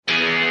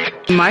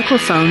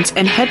Microphones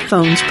and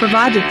headphones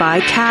provided by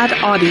CAD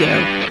Audio.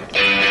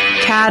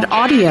 CAD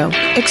Audio,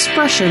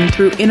 expression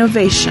through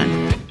innovation. Do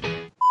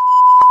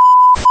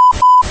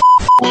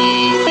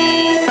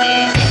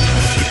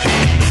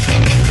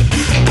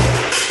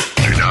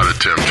not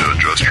attempt to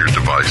adjust your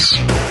device.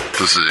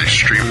 This is a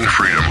Streaming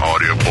Freedom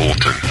audio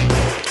bulletin.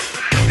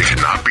 It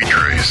cannot be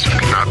traced, it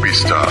cannot be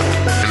stopped,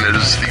 and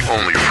it is the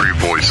only free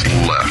voice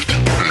left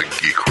in the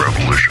geek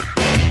revolution.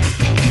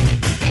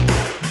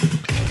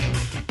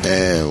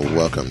 And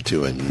welcome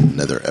to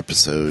another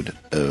episode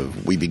of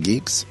Weeby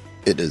Geeks.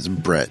 It is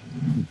Brett,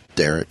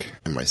 Derek,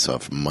 and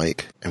myself,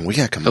 Mike, and we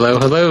got to come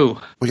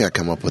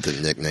up with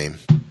a nickname.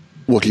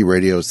 Wookiee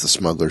Radio is the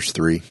Smugglers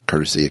 3,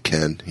 courtesy of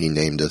Ken. He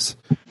named us.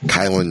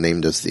 Kylan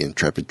named us the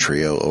Intrepid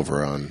Trio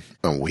over on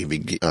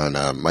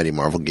Mighty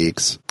Marvel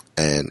Geeks,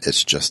 and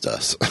it's just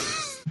us.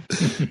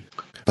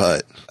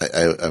 But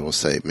I will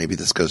say, maybe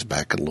this goes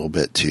back a little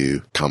bit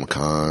to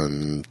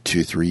Comic-Con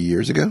 2-3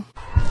 years ago.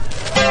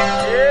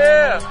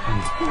 Yeah!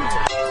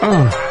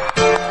 Oh,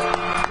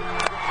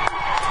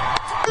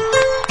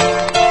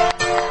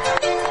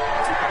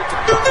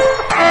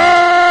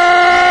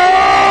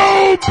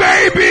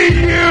 baby,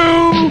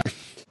 you!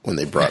 When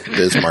they brought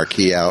Biz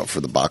Marquee out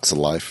for the Box of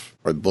Life,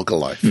 or the Book of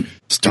Life,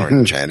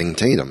 starring Channing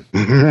Tatum.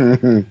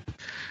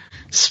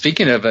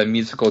 Speaking of a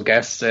musical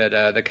guest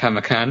at the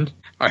Comic-Con,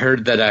 I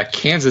heard that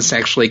Kansas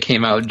actually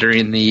came out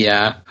during the,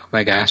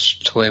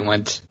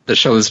 the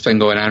show that's been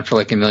going on for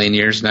like a million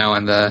years now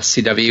on the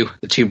CW,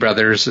 the Two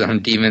Brothers on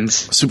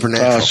Demons.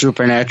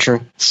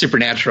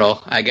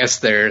 Supernatural. I guess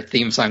their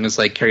theme song was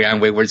like Carry On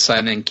Wayward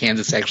Son, and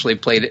Kansas actually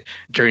played it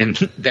during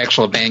the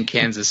actual band.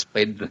 Kansas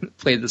played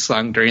the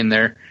song during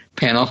their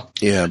panel.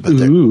 Yeah, but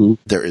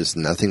there is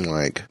nothing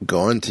like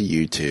go onto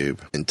YouTube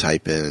and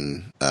type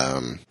in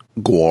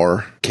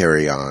Gwar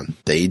Carry On.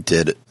 They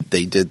did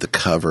the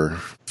cover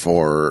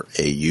for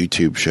a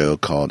YouTube show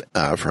called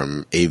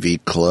from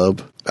AV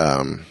Club.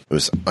 It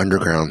was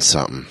Underground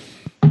something.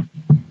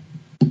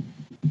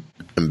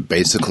 And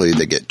basically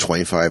they get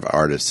 25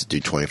 artists to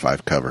do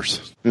 25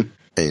 covers.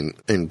 And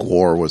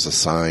Gwar was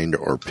assigned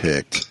or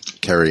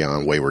picked Carry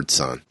On Wayward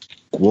Son.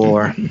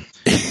 Gwar.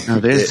 Now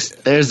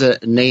there's a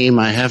name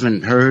I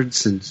haven't heard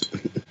since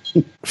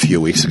a few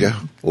weeks ago.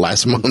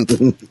 Last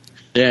month.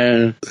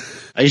 Yeah.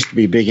 I used to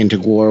be big into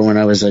Gwar when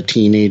I was a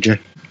teenager.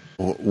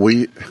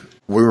 We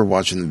were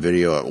watching the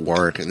video at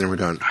work, and then we're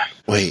going,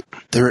 wait,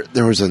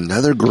 there was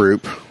another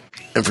group,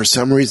 and for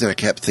some reason I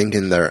kept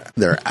thinking their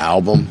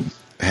album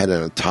had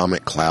an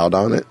atomic cloud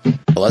on it,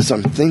 unless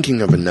I'm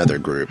thinking of another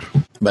group.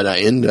 But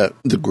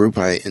the group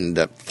I ended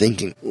up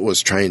thinking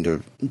was trying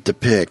to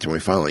depict, and we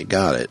finally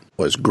got it,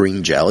 was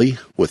Green Jelly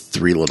with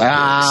three little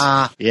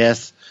pigs.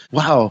 Yes.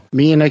 Wow,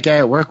 me and a guy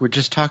at work were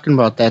just talking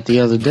about that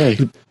the other day.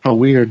 How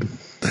weird.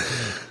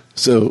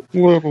 So,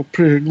 little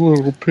pig,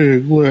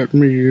 let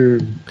me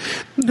in.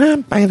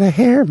 Not by the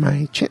hair,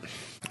 my chin.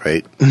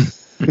 Right? Yeah.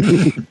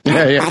 By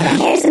the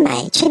hairs of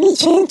my chinny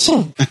chin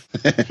chin.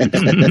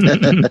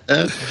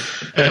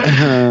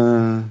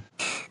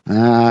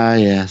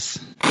 Yes.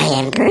 I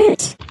am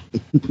Groot.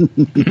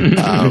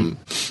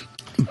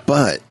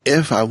 But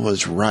if I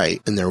was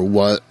right, and there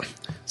was...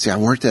 See, I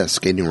worked at a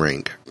skating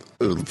rink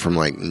from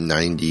like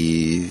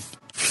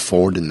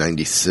 94 to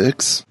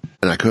 96.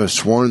 And I could have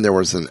sworn there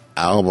was an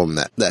album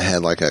that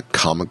had like a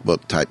comic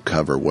book type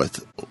cover with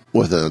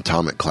an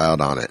atomic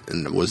cloud on it,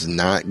 and it was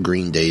not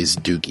Green Day's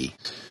Dookie.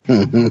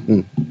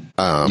 You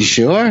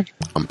sure?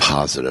 I'm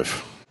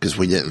positive, because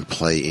we didn't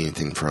play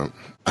anything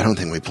I don't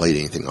think we played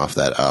anything off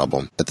that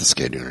album at the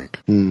skating rink.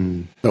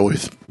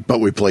 But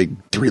we played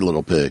Three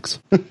Little Pigs.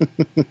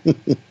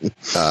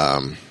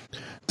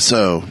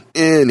 So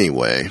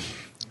anyway,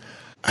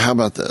 how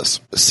about this?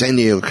 San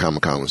Diego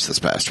Comic-Con was this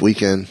past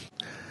weekend.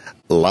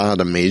 A lot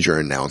of major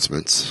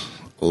announcements,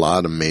 a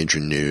lot of major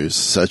news,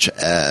 such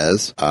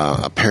as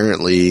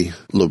apparently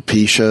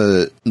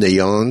Lupita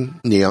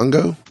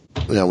Nyong'o.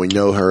 Now we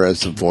know her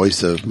as the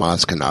voice of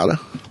Maz Kanata.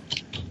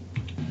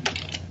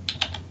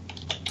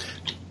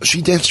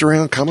 She danced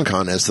around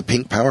Comic-Con as the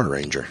Pink Power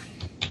Ranger.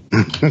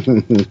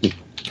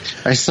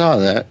 I saw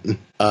that.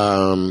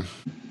 A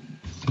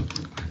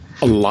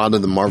lot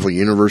of the Marvel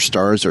Universe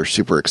stars are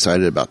super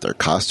excited about their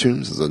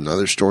costumes. There's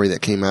another story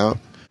that came out.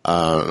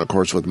 Of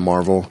course, with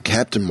Marvel,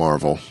 Captain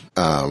Marvel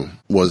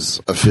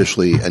was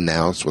officially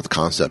announced with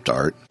concept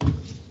art.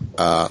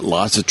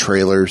 Lots of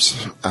trailers,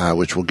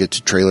 which we'll get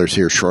to trailers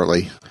here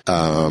shortly.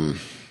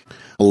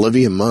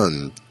 Olivia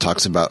Munn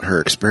talks about her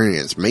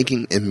experience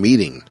making and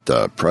meeting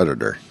the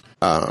Predator.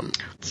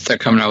 Is that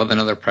coming out with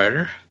another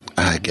Predator?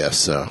 I guess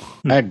so.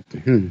 I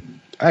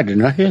did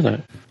not hear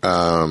that.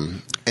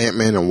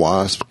 Ant-Man and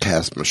Wasp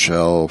cast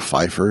Michelle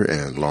Pfeiffer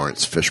and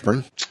Lawrence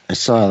Fishburne. I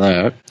saw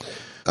that.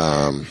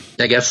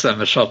 I guess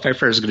Michelle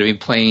Pfeiffer is going to be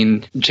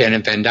playing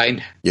Janet Van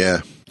Dyne.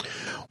 Yeah.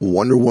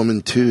 Wonder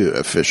Woman 2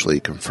 officially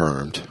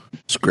confirmed.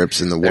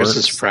 Scripts in the works. There's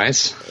a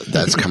surprise.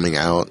 That's coming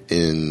out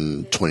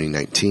in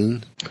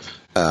 2019.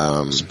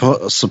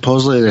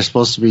 Supposedly they're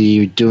supposed to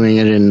be doing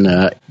it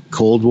in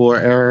Cold War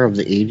era of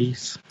the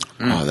 80s.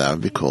 Oh, that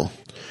would be cool.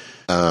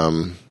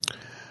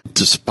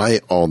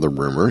 Despite all the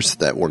rumors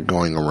that were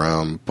going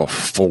around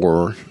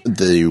before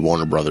the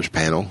Warner Brothers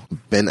panel,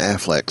 Ben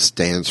Affleck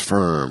stands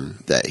firm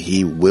that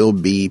he will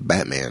be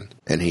Batman,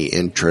 and he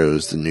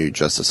intros the new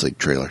Justice League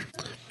trailer,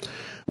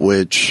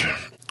 which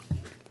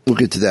we'll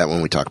get to that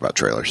when we talk about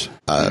trailers.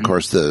 Of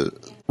course, the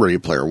Ready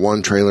Player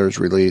One trailer is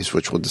released,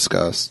 which we'll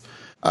discuss.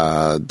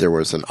 There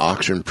was an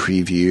auction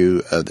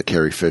preview of the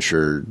Carrie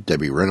Fisher,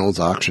 Debbie Reynolds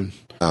auction.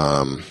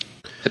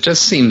 It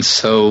just seems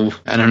so,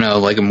 I don't know,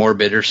 like a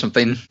morbid or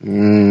something.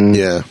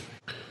 Yeah.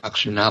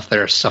 Auction off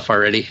their stuff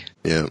already.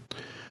 Yeah.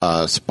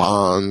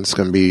 Spawn's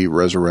going to be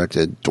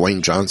resurrected.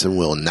 Dwayne Johnson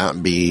will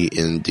not be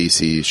in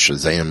DC's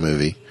Shazam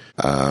movie.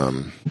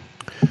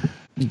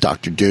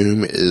 Doctor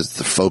Doom is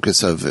the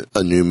focus of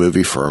a new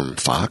movie from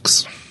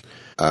Fox.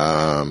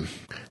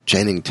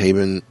 Channing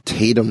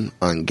Tatum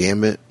on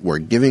Gambit. We're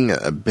giving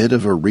a bit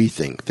of a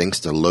rethink thanks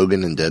to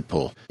Logan and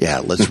Deadpool. Yeah,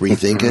 let's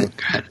rethink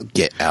it.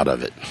 Get out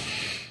of it.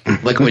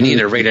 Like we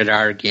need a rated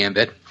R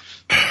Gambit.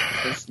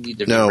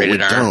 No, we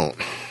don't.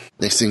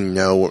 Next thing you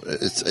know,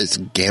 it's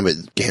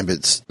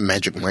Gambit's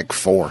Magic Mike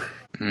 4.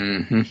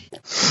 Mm-hmm.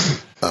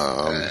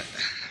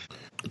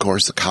 Of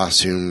course, the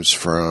costumes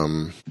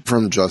from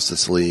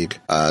Justice League.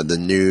 The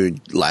new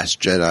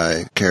Last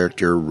Jedi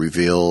character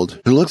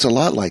revealed, who looks a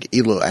lot like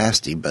Elo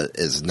Asti, but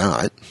is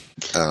not.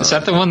 Is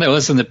that the one that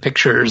was in the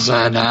pictures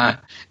on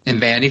in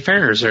Vanity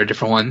Fair, or is there a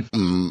different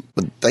one?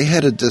 But they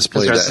had a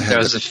display there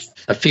was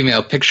a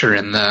female picture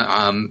in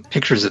the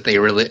pictures that they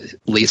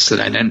released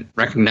that I didn't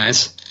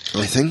recognize.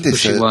 I think they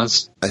said, she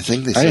was. I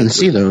think they. I didn't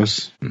see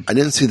those. I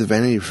didn't see the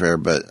Vanity Fair,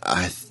 but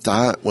I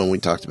thought when we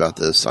talked about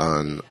this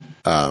on.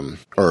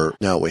 Or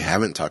no, we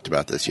haven't talked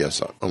about this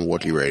yet on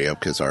Wookiee Radio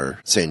because our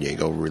San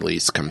Diego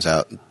release comes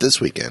out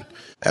this weekend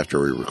after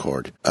we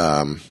record.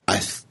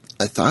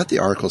 I thought the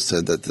article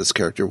said that this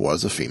character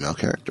was a female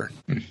character,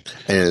 and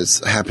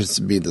it happens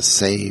to be the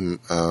same.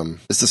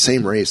 It's the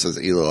same race as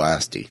Elo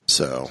Asti.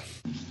 So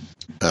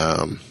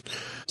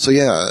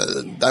yeah,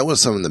 that was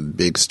some of the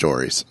big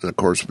stories. And of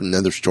course,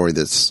 another story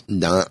that's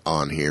not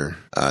on here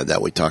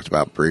that we talked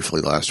about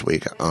briefly last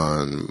week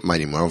on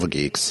Mighty Marvel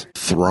Geeks,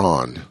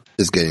 Thrawn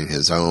is getting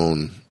his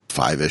own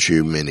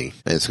 5-issue mini,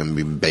 and it's going to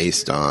be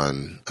based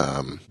on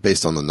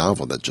the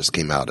novel that just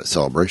came out at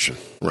Celebration,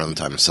 around the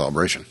time of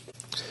Celebration.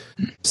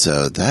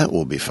 So that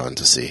will be fun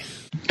to see.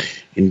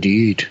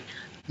 Indeed.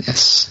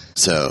 Yes.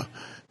 So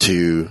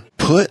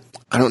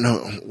I don't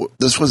know,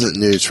 this wasn't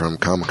news from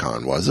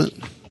Comic-Con, was it?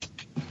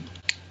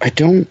 I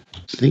don't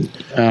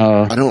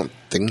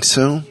think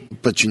so,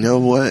 but you know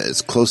what?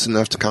 It's close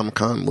enough to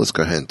Comic-Con. Let's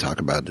go ahead and talk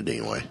about it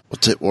anyway.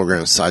 We're going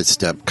to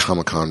sidestep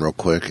Comic-Con real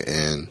quick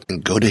and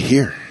go to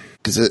here.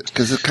 Because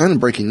it's kind of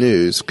breaking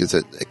news because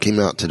it came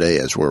out today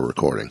as we're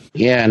recording.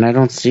 Yeah, and I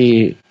don't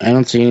see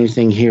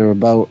anything here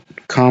about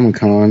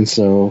Comic-Con,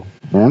 so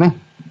I don't know.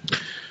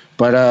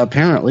 But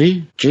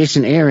apparently,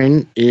 Jason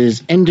Aaron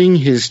is ending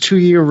his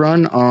 2-year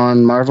run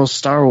on Marvel's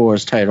Star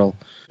Wars title.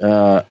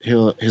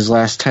 His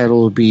last title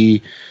will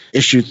be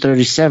issue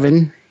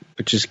 37,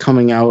 which is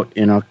coming out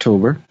in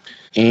October.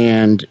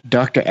 And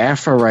Dr.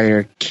 Aphra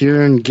writer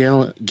Kieran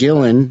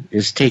Gillen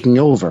is taking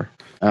over.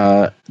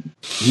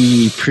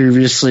 He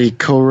previously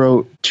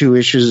co-wrote 2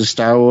 issues of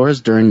Star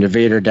Wars during the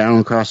Vader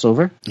Down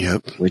crossover.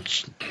 Yep.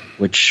 Which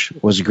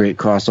was a great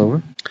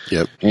crossover.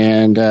 Yep.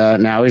 And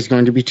now he's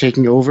going to be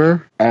taking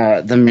over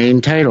the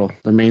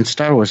main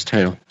Star Wars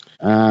title.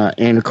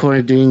 And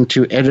according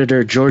to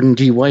editor Jordan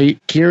D.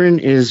 White, Kieran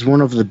is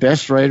one of the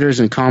best writers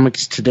in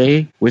comics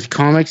today, with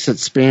comics that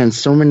span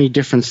so many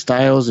different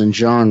styles and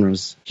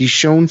genres. He's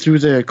shown through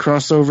the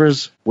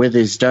crossovers with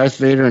his Darth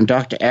Vader and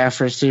Dr.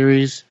 Aphra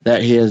series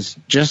that he has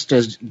just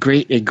as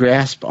great a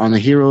grasp on the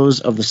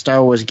heroes of the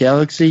Star Wars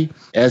galaxy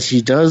as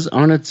he does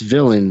on its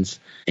villains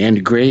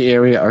and gray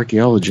area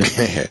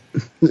archaeologists.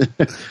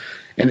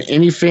 And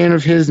any fan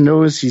of his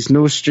knows he's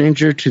no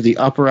stranger to the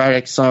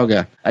operatic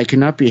saga. I could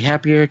not be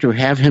happier to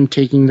have him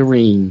taking the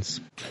reins.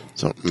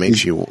 So it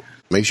makes you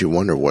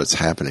wonder what's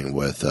happening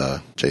with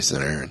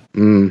Jason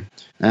Aaron.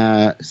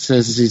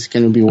 Says he's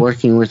going to be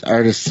working with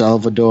artist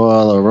Salvador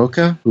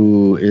LaRocca,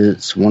 who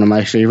is one of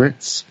my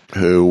favorites.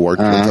 Who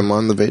worked with him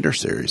on the Vader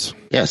series.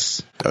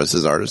 Yes. That was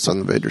his artist on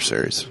the Vader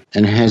series.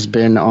 And has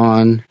been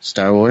on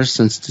Star Wars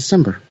since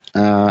December.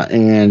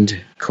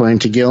 And according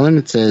to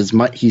Gillen,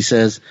 he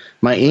says,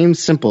 my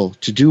aim's simple,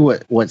 to do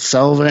what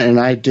Salva and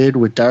I did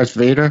with Darth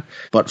Vader,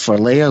 but for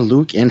Leia,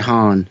 Luke, and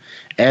Han,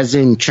 as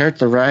in chart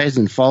the rise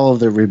and fall of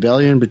the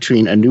rebellion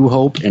between A New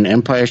Hope and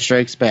Empire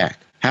Strikes Back,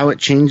 how it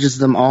changes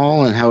them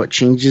all and how it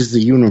changes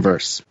the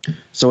universe.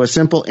 So a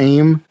simple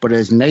aim, but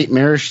as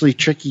nightmarishly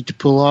tricky to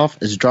pull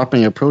off as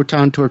dropping a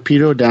proton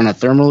torpedo down a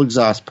thermal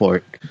exhaust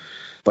port.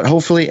 But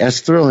hopefully as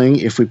thrilling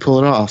if we pull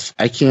it off.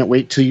 I can't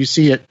wait till you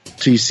see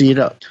it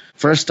up.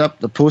 First up,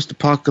 the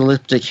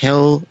post-apocalyptic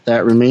hell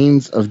that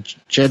remains of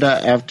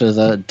Jedha after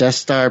the Death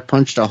Star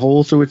punched a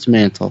hole through its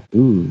mantle.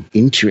 Ooh,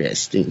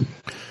 interesting.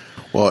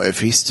 Well,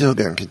 if he's still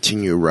going to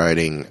continue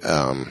writing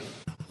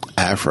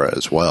Aphra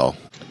as well.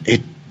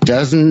 It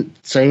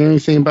doesn't say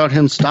anything about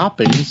him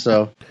stopping,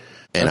 so...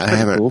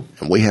 And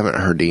we haven't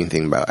heard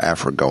anything about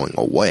Aphra going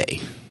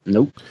away.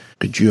 Nope.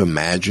 Could you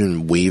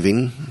imagine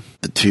weaving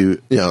the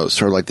two,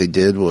 sort of like they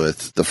did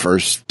with the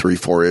first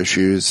 3-4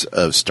 issues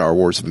of Star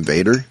Wars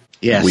Invader?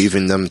 Yes.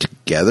 Weaving them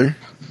together?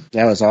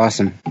 That was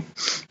awesome.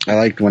 I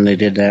liked when they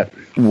did that.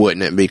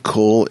 Wouldn't it be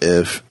cool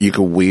if you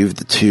could weave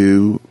the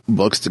two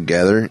books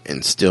together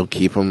and still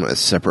keep them as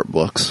separate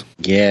books?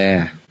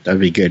 Yeah, that'd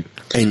be good.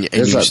 And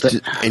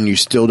you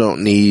still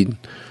don't need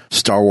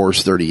Star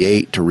Wars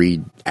 38 to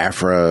read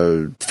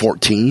Aphra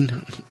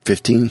 14,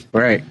 15.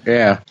 Right,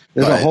 yeah.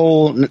 There's that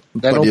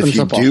opens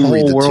up a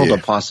whole world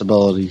of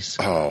possibilities.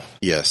 Oh,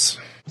 yes.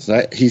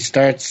 So he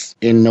starts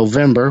in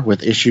November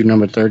with issue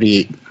number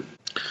 38.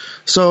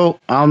 So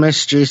I'll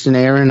miss Jason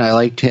Aaron. I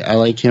like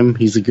him.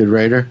 He's a good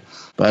writer.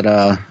 But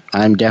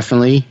I'm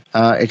definitely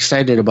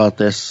excited about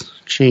this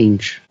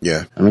change.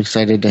 Yeah. I'm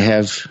excited to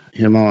have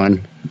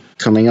him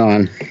coming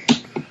on.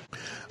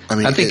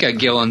 I think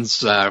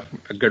Gillen's a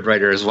good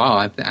writer as well.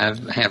 I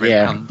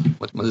have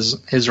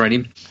with his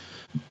writing.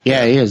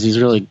 Yeah, he is.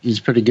 He's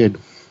pretty good.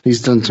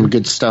 He's done some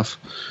good stuff.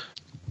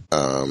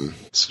 So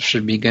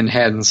should be good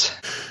hands.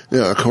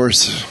 Yeah, of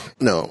course.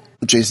 No,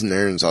 Jason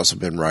Aaron's also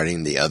been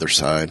writing The Other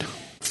Side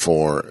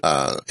for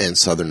and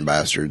Southern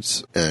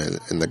Bastards and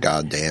The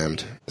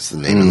Goddamned. That's the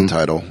name of the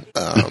title.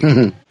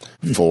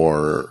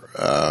 For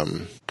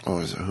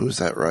who's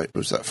that right?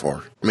 Who's that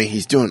for? I mean,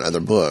 he's doing other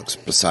books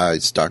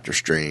besides Doctor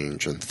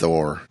Strange and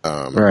Thor.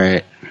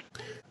 Right.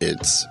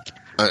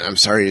 I'm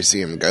sorry to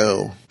see him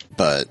go,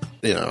 but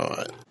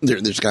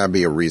there's got to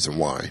be a reason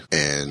why.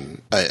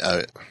 And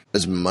I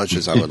as much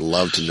as I would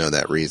love to know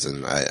that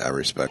reason, I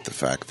respect the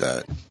fact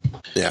that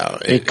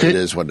it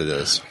is what it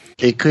is.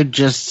 It could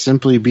just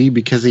simply be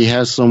because he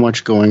has so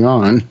much going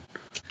on.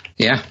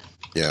 Yeah.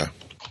 Yeah.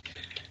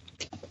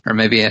 Or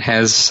maybe it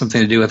has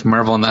something to do with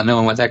Marvel not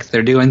knowing what the heck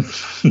they're doing.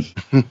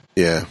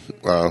 Yeah.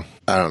 Well,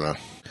 I don't know.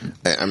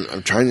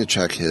 I'm trying to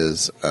check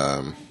his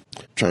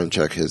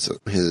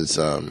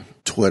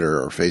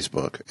Twitter or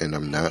Facebook, and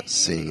I'm not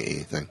seeing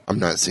anything. I'm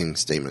not seeing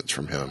statements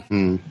from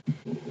him.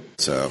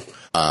 So,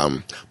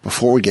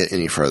 before we get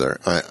any further,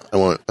 I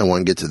want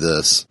to get to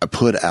this. I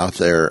put out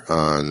there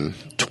on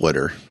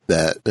Twitter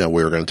that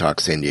we were going to talk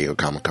San Diego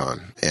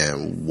Comic-Con,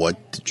 and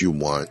what did you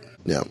want?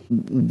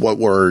 What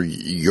were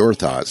your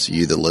thoughts,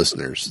 you the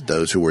listeners,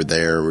 those who were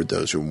there or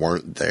those who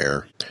weren't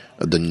there,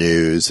 of the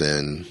news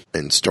and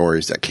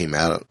stories that came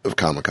out of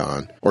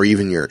Comic-Con, or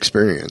even your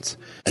experience?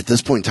 At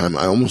this point in time,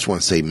 I almost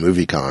want to say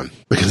MovieCon,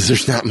 because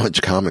there's not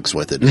much comics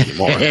with it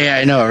anymore. Yeah,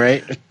 I know,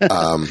 right?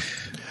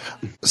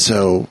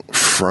 So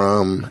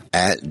from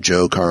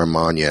 @Joe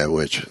Caramagna,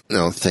 which,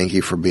 thank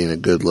you for being a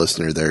good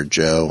listener there,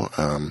 Joe.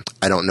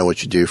 I don't know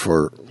what you do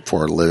for a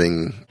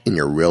living in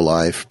your real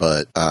life,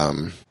 but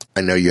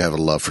I know you have a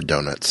love for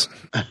donuts.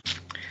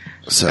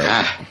 So,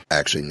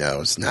 actually,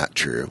 no, it's not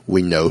true.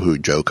 We know who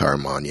Joe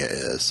Caramagna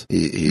is.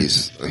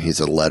 He's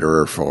a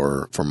letterer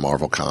for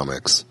Marvel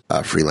Comics,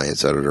 a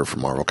freelance editor for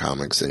Marvel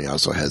Comics, and he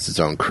also has his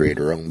own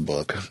creator-owned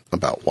book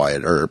about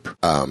Wyatt Earp.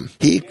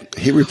 He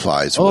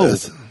replies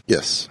with...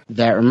 Yes.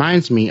 That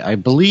reminds me, I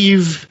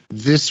believe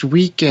this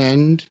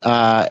weekend,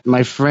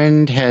 my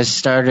friend has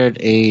started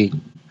a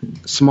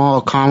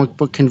small comic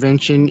book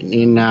convention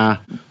in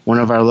one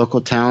of our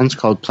local towns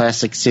called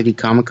Plastic City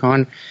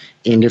Comic-Con.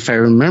 And if I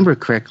remember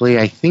correctly,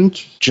 I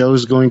think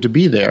Joe's going to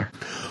be there.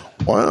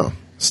 Wow.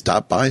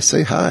 Stop by,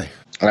 say hi.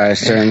 I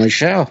certainly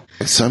shall.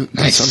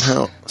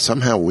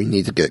 Somehow we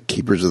need to get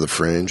Keepers of the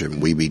Fringe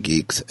and Weeby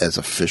Geeks as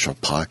official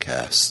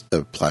podcasts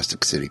of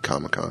Plastic City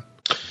Comic-Con.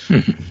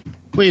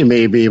 We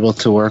may be able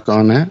to work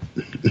on that.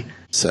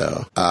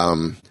 So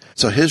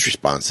his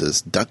response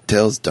is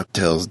DuckTales,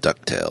 DuckTales,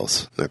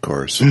 DuckTales. And of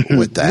course,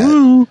 with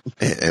that,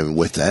 and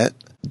with that,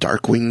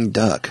 Darkwing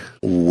Duck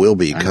will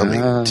be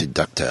coming to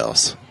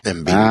DuckTales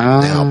and be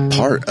now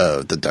part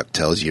of the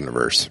DuckTales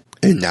universe,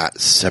 and not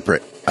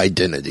separate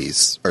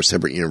identities or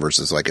separate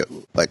universes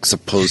like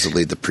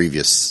supposedly the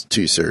previous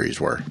two series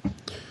were.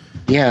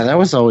 Yeah, that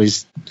was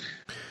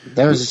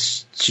a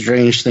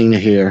strange thing to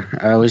hear.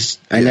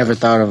 I never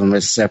thought of them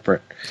as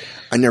separate.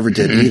 I never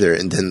did either.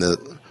 And then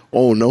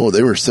oh no,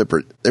 they were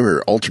separate. They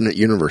were alternate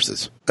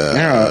universes.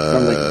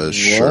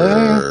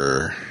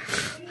 Sure.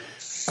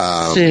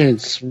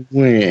 Since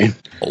when?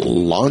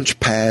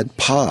 Launchpad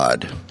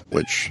Pod,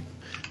 which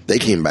they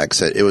came back,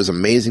 said it was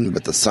amazing,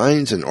 but the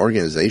science and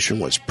organization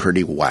was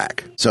pretty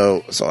whack.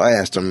 So I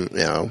asked them,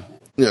 to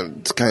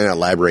kind of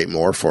elaborate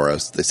more for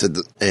us. They said,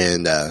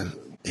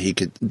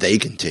 they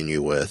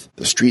continue with,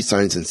 the street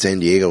signs in San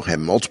Diego had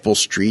multiple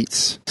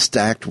streets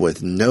stacked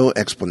with no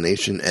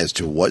explanation as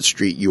to what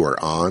street you are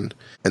on,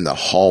 and the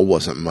hall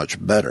wasn't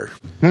much better.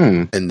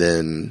 And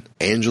then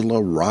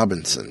Angela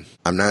Robinson,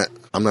 I'm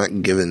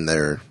not giving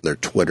their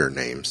Twitter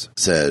names,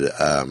 said,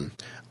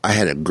 I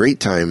had a great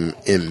time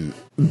in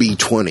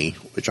B20,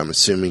 which I'm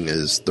assuming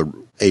is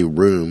a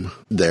room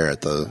there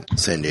at the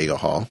San Diego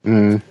Hall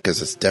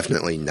because it's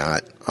definitely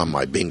not on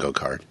my bingo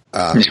card.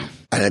 I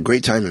had a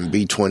great time in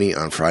B20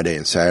 on Friday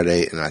and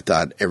Saturday, and I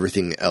thought the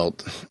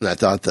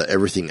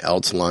everything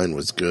else line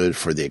was good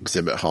for the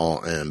exhibit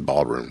hall and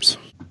ballrooms.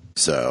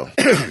 So,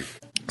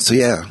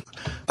 yeah.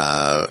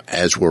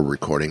 As we're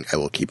recording, I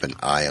will keep an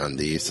eye on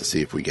these to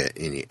see if we get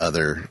any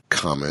other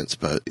comments.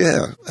 But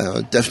yeah,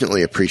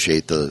 definitely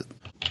appreciate the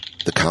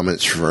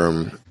comments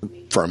from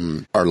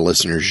our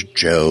listeners,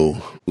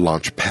 Joe,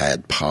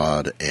 Launchpad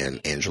Pod, and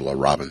Angela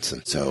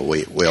Robinson. So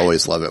we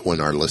always love it when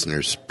our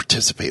listeners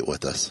participate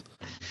with us.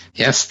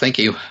 Yes, thank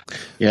you.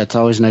 Yeah, it's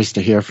always nice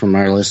to hear from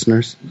our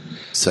listeners.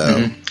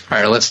 So,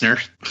 our listener.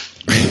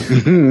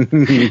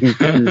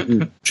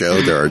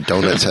 Joe, there are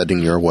donuts heading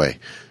your way.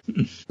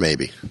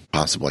 Maybe,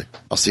 possibly.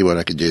 I'll see what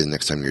I can do the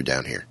next time you're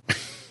down here.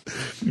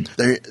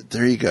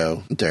 There you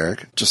go,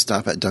 Derek. Just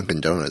stop at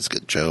Dunkin' Donuts,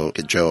 get Joe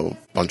a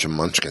bunch of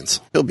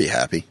munchkins. He'll be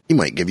happy. He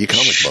might give you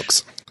comic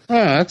books. Oh,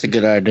 that's a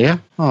good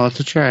idea. I'll have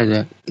to try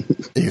that.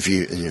 And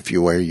if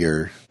you wear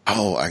your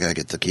I gotta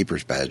get the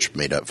Keeper's badge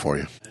made up for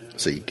you,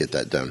 so you get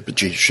that done.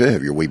 But you should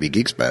have your Weeby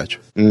Geeks badge.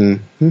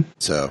 Mm-hmm.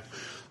 So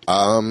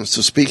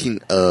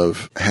speaking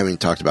of having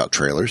talked about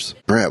trailers,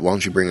 Brett, why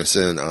don't you bring us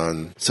in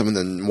on some of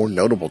the more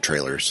notable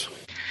trailers?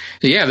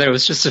 Yeah, there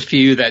was just a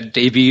few that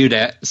debuted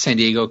at San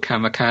Diego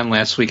Comic-Con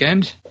last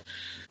weekend.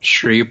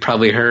 Sure, you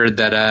probably heard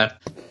that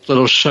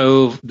little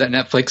show that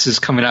Netflix is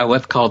coming out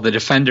with called The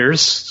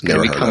Defenders. It's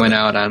going to be coming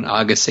out on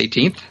August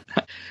 18th.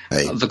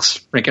 Hey, it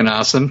looks freaking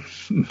awesome.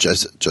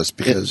 Just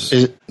because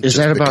is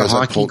that about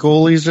hockey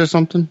goalies or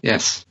something?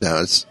 Yes.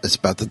 No, it's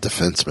about the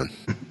defenseman.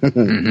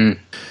 Mm-hmm.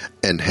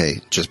 And hey,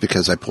 just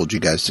because I pulled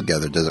you guys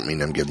together doesn't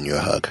mean I'm giving you a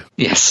hug.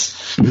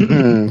 Yes.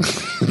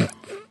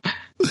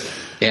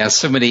 Yeah, I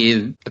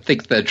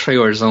think the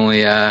trailer is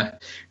only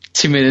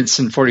 2 minutes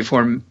and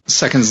 44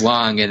 seconds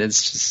long, and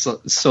it's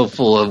just so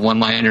full of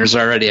one-liners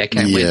already. I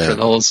can't wait for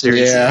the whole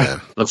series. Yeah.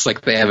 Looks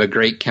like they have a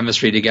great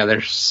chemistry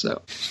together.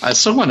 So I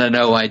still want to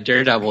know why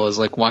Daredevil is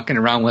like walking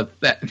around with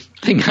that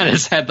thing on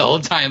his head the whole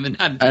time and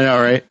not, I know,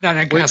 right? Not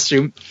in a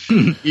costume.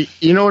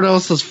 You know what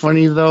else is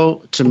funny,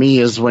 though, to me,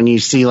 is when you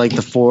see like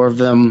the four of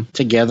them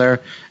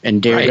together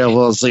and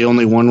Daredevil is the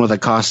only one with a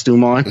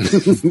costume on.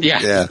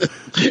 Yeah.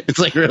 It's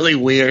like really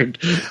weird.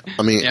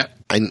 I mean,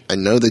 I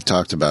know they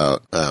talked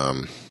about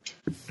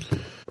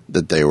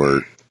that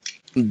there's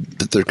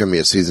going to be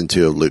a season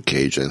 2 of Luke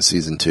Cage and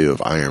season 2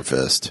 of Iron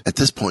Fist. At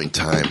this point in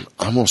time,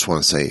 I almost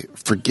want to say,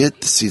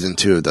 forget the season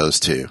 2 of those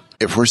two.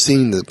 If we're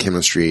seeing the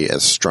chemistry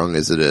as strong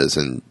as it is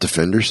in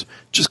Defenders,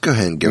 just go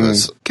ahead and give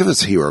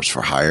us Heroes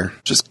for Hire.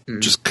 Just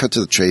cut to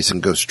the chase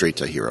and go straight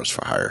to Heroes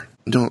for Hire.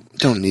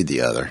 Don't need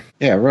the other.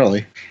 Yeah,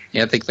 really.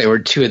 Yeah, I think they were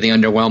two of the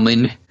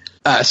underwhelming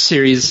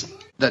series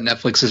that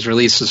Netflix has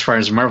released as far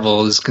as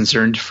Marvel is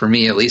concerned, for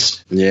me at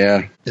least.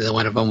 Yeah.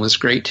 One of them was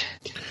great.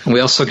 And we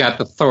also got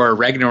the Thor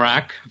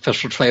Ragnarok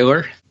official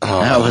trailer. Oh,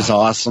 that was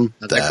awesome.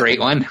 That's a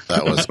great one.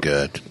 That was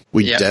good.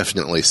 We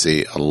definitely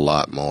see a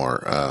lot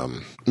more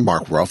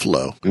Mark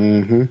Ruffalo.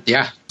 Mm-hmm.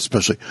 Yeah.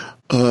 Especially,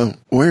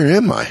 where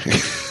am I?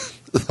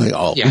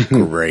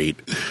 Great.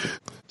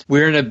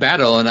 We're in a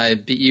battle and I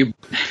beat you.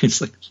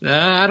 It's like,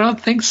 I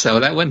don't think so.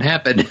 That wouldn't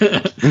happen.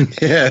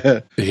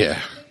 Yeah.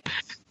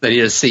 That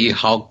you just see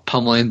Hulk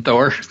pummeling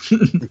Thor.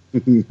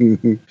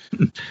 The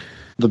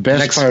best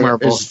Next part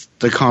Marvel. is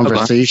the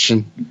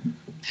conversation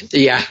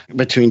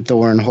between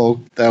Thor and Hulk.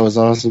 That was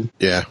awesome.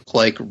 Yeah.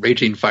 Like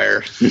raging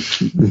fire.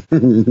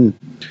 One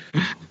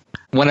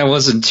I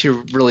wasn't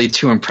too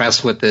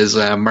impressed with is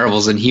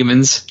Marvel's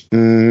Inhumans.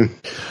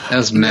 That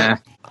was meh.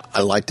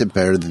 I liked it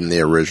better than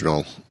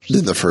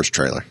the first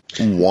trailer.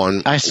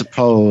 I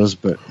suppose,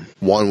 but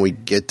we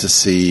get to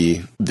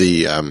see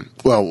the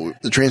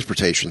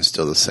transportation's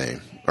still the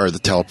same, or the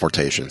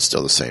teleportation's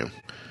still the same.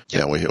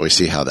 Yeah, we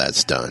see how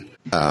that's done.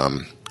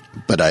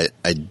 But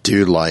I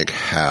do like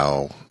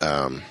how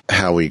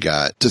we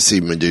got to see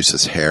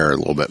Medusa's hair a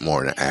little bit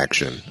more in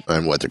action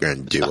and what they're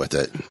going to do with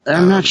it.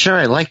 I'm not sure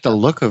I like the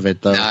look of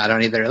it, though. No, I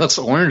don't either. It looks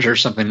orange or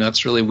something.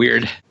 That's really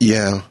weird.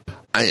 Yeah,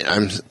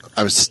 I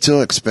was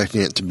still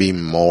expecting it to be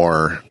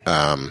more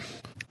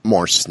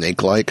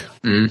snake-like,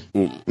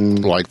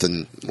 like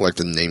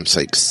the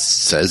namesake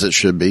says it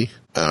should be,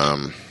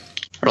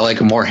 or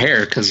like more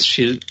hair, because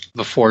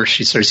before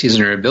she starts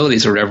using her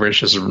abilities or whatever, it's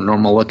just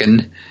normal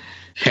looking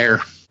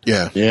hair.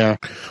 Yeah.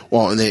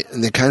 Well, and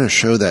they kind of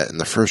show that in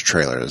the first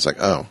trailer. It's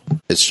like, oh,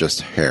 it's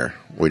just hair.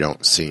 We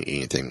don't see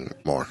anything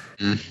more.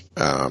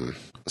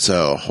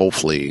 So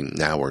hopefully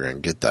now we're going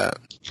to get that.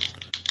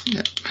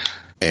 Yeah.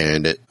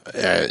 And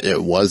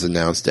it was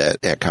announced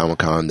at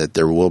Comic-Con that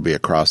there will be a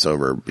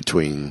crossover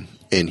between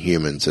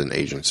Inhumans and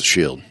Agents of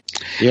S.H.I.E.L.D.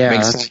 Yeah,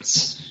 makes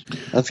sense.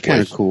 That's kind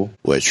of cool.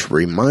 Which,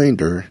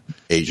 reminder,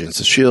 Agents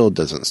of S.H.I.E.L.D.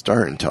 doesn't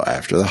start until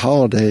after the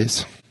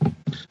holidays.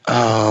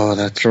 Oh,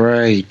 that's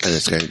right. And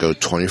it's going to go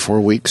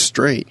 24 weeks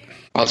straight.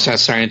 Oh, it's not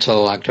starting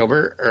until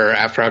October or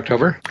after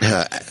October?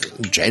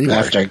 January.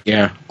 After,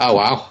 yeah. Oh,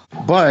 wow.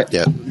 But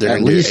yeah, they're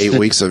going to do 8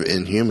 weeks of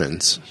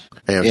Inhumans.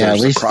 And if at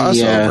there's least a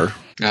crossover.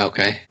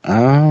 Okay.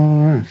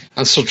 Oh.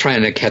 I'm still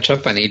trying to catch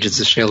up on Agents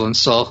of S.H.I.E.L.D. and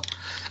still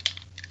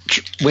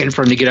waiting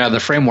for him to get out of the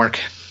framework.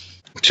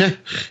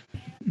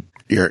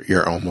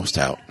 You're almost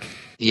out.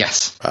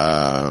 Yes.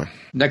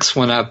 Next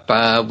one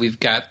up, we've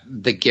got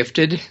The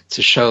Gifted. It's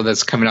a show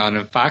that's coming out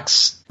on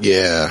Fox.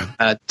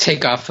 Yeah.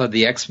 Takeoff of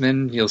the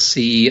X-Men. You'll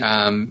see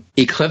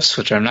Eclipse,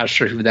 which I'm not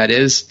sure who that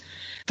is.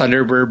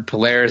 Thunderbird,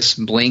 Polaris,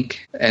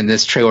 Blink, and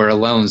this trailer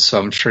alone. So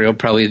I'm sure you'll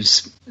probably have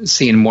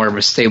seen more of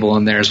a stable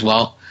in there as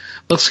well.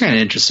 Looks kind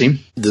of interesting.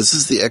 This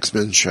is the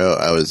X-Men show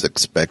I was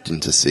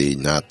expecting to see,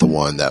 not the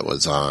one that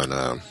was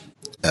on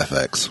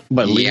FX.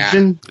 But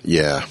Legion?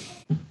 Yeah.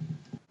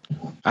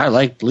 I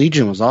liked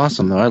Legion. Was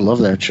awesome, though. I love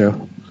that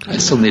show. I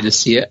still need to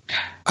see it.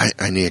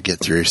 I need to get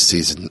through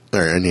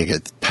I need to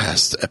get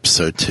past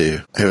episode 2.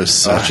 It was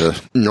such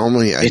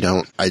normally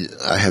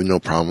I have no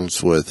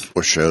problems with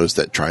shows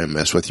that try and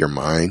mess with your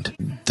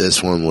mind.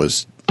 This one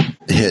was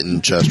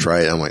hitting just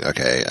right. I'm like,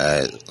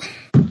 okay.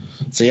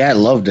 See, I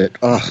loved it.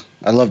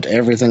 I loved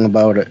everything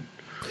about it.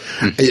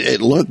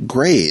 It looked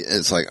great.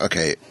 It's like,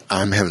 okay,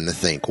 I'm having to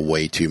think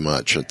way too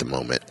much at the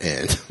moment,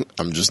 and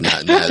I'm just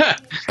not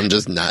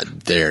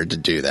there to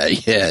do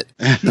that yet.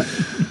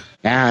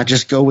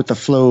 Just go with the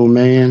flow,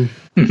 man.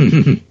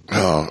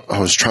 I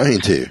was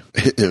trying to.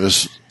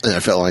 I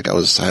felt like I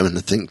was having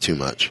to think too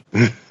much.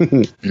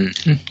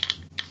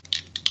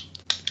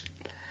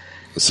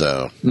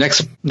 So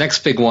next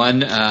big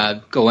one,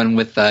 going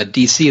with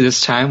DC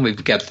this time.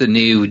 We've got the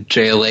new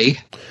JLA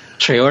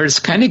trailer. It's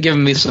kind of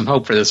giving me some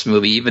hope for this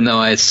movie, even though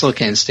I still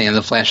can't stand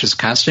the Flash's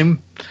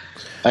costume.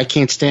 I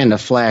can't stand the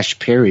Flash,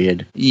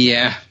 period.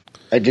 Yeah.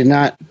 I did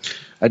not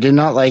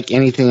like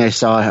anything I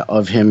saw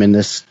of him in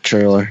this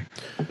trailer.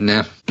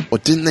 No.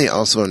 Well, didn't they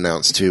also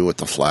announce, too, with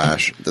the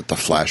Flash, that the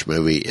Flash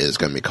movie is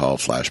going to be called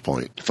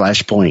Flashpoint?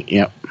 Flashpoint,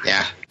 yep.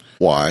 Yeah.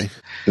 Why?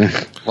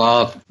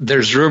 Well,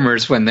 there's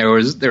rumors when they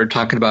were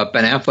talking about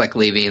Ben Affleck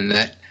leaving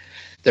that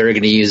they were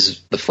going to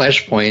use the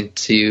Flashpoint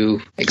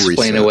to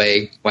explain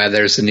away why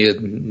there's a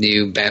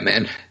new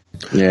Batman.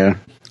 Yeah.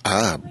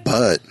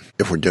 But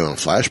if we're doing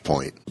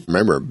Flashpoint,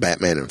 remember,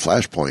 Batman and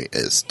Flashpoint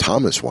is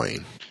Thomas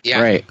Wayne.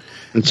 Yeah. Right.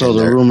 And so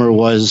the rumor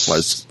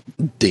was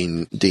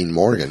Dean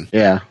Morgan.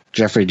 Yeah.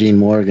 Jeffrey Dean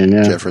Morgan,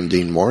 yeah. Jeffrey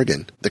Dean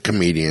Morgan, the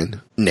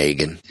comedian,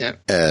 Negan,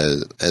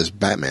 as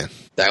Batman.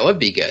 That would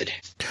be good.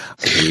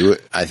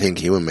 I think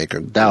he would make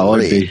a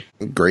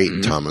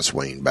great Thomas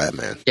Wayne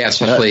Batman. Yeah,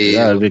 especially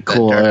that would be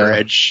cool. Darker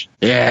Edge.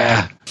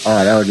 Yeah.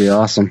 Oh, that would be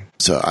awesome.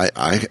 So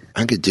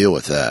I could deal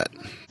with that.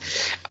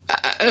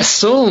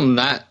 Still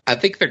not. I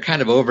think they're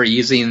kind of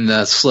overusing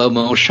the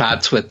slow-mo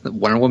shots with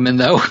Wonder Woman,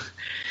 though.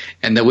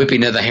 And the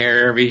whipping of the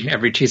hair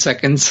every 2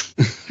 seconds.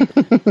 I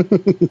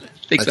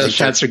think those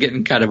shots are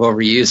getting kind of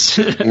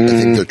overused. I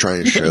think they're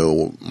trying to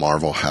show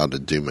Marvel how to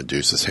do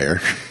Medusa's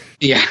hair.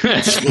 Yeah.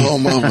 Slow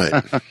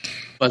moment. Well,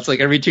 it's like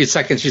every 2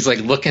 seconds she's like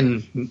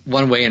looking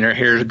one way and her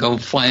hair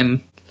goes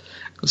flying.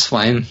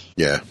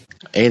 Yeah.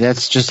 Hey,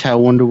 that's just how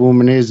Wonder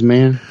Woman is,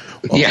 man.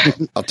 Well, yeah.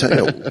 I'll tell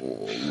you,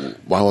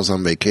 while I was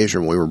on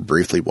vacation, we were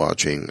briefly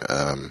watching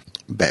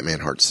Batman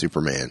Heart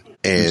Superman.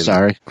 And I'm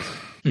sorry.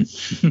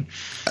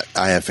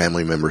 I have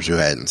family members who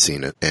hadn't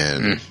seen it,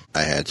 and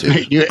I had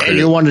to.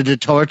 You wanted to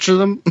torture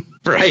them?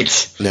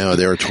 Right. No,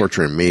 they were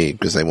torturing me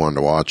because they wanted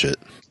to watch it.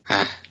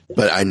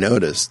 But I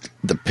noticed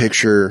the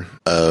picture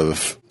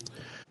of...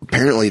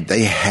 Apparently,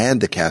 they had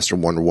the cast of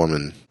Wonder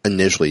Woman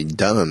initially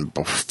done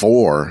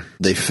before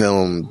they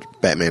filmed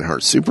Batman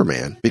Heart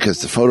Superman,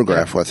 because the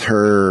photograph with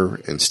her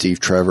and Steve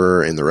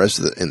Trevor and the rest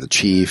of the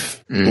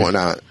Chief and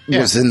whatnot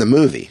was in the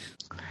movie.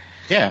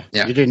 Yeah.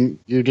 You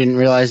didn't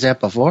realize that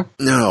before?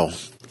 No,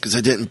 because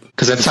I didn't.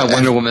 Because that's how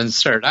Wonder Woman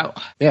started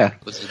out. Yeah.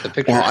 Was the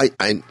picture? Well,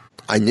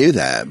 I knew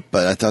that,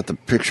 but I thought the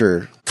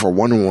picture for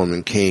Wonder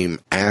Woman came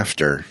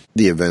after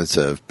the events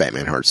of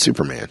Batman Heart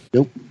Superman.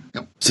 Nope.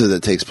 So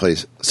that takes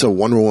place. So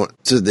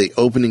the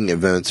opening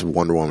events of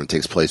Wonder Woman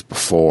takes place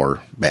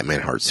before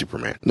Batman Heart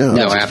Superman. No,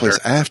 it takes place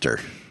after.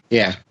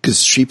 Yeah, because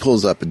she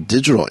pulls up a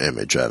digital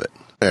image of it.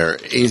 Or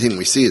anything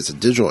we see is a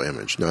digital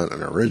image, not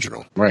an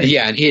original. Right.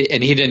 Yeah,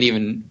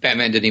 and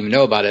Batman didn't even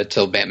know about it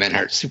till Batman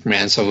Heart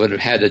Superman, so it would have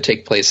had to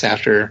take place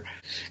after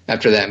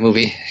that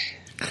movie.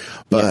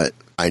 But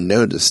I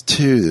noticed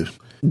too,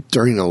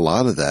 during a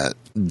lot of that,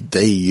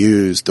 they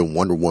used the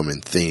Wonder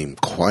Woman theme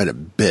quite a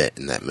bit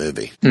in that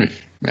movie.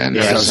 And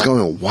I was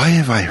going, why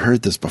have I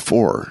heard this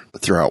before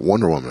throughout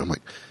Wonder Woman? I'm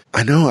like,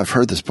 I know I've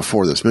heard this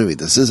before this movie.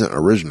 This isn't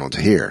original to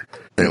hear.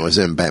 And it was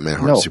in Batman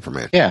Heart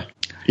Superman. Yeah.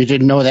 You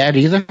didn't know that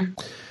either?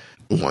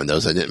 One of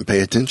those, I didn't pay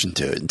attention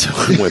to it until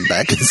I went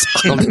back and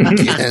saw it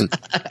again.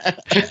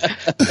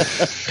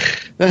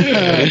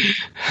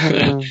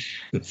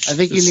 I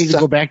think you need to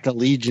go back to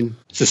Legion.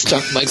 It's a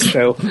Stunt Mike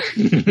show.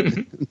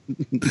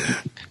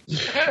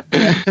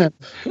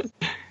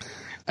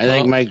 I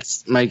think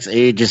Mike's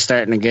age is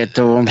starting to get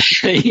to him.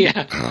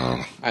 Yeah.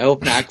 Oh. I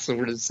hope not, because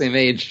we're the same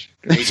age.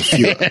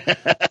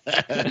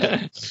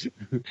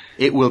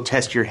 It will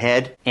test your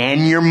head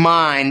and your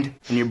mind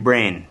and your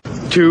brain.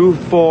 2,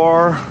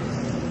 4,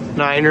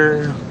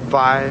 9,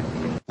 5.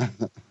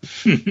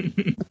 So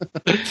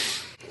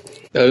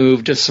we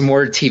moved to some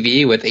more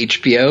TV with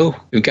HBO.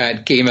 We've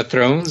got Game of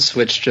Thrones,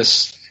 which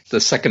just the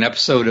second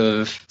episode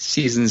of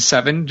season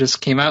 7 just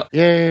came out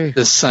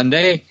this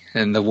Sunday,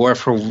 and the war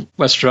for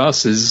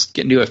Westeros is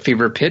getting to a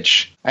fever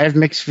pitch. I have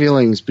mixed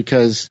feelings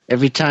because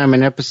every time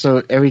an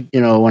episode,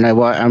 when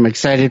I'm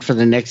excited for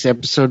the next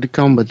episode to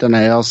come, but then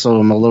I also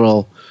am a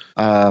little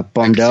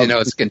bummed out.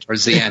 It's getting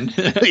towards the end.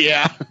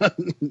 Yeah.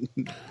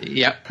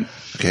 Yep.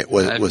 Okay,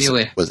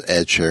 was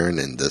Ed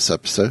Sheeran in this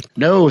episode?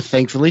 No,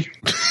 thankfully.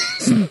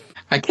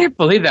 I can't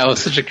believe that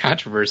was such a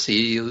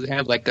controversy. He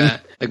had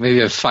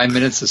maybe 5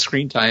 minutes of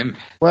screen time.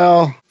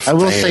 Well, I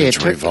will say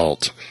it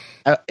revolt.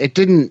 It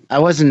didn't. I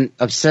wasn't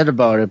upset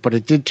about it, but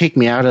it did take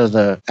me out of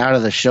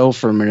the show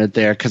for a minute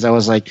there because I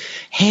was like,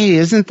 "Hey,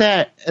 isn't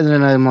that?" And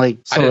then I'm like,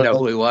 I didn't know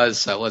who he was,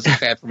 so it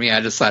wasn't bad for me.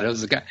 I just thought it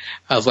was a guy.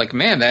 I was like,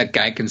 "Man, that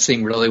guy can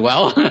sing really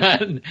well."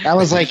 I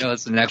was like,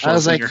 it's an actual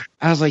singer.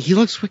 I was like, he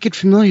looks wicked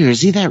familiar.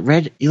 Is he that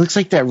red? He looks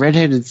like that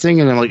redheaded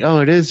singer. And I'm like,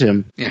 oh, it is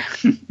him. Yeah.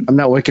 I'm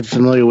not wicked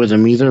familiar with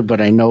him either, but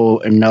I know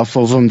enough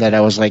of him that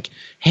I was like,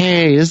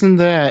 hey, isn't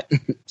that?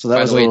 So that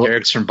By was the way,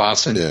 Derek's from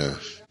Boston. Yeah.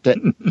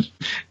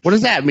 What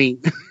does that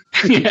mean?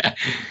 Yeah.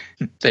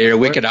 They're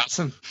wicked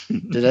awesome.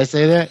 Did I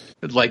say that?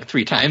 Like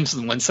 3 times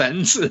in one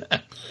sentence.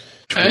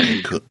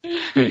 Cool.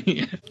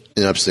 In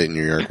upstate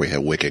New York, we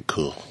have Wicked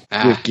Cool.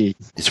 Wicked.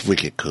 It's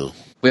wicked cool.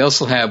 We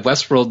also have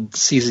Westworld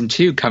Season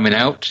 2 coming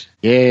out.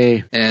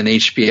 Yay. And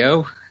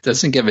HBO.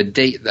 Doesn't give a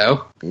date,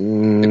 though.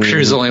 The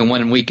crew's only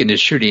 1 week into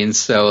shooting,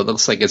 so it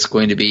looks like it's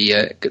going to be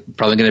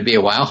probably going to be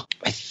a while.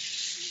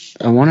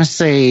 I want to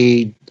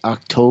say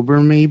October,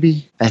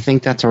 maybe. I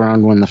think that's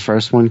around when the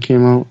first one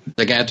came out.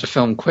 They're going to have to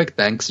film quick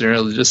then, because they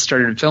just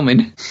started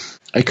filming.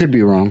 I could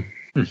be wrong.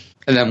 And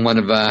then one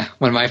of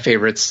my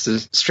favorites, the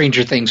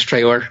Stranger Things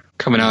trailer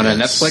coming out on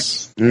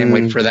Netflix. Can't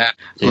wait for that.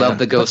 Yeah. Love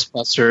the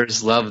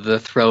Ghostbusters. Love the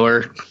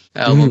Thriller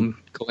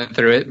album going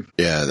through it.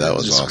 Yeah, that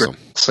was awesome.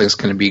 Looks like it's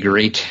going to be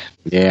great.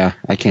 Yeah,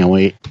 I can't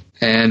wait.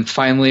 And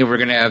finally, we're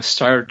going to have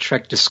Star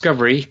Trek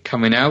Discovery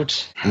coming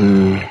out.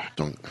 I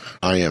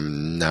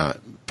am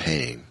not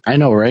paying. I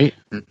know, right?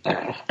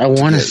 I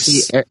want to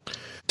see it.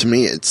 To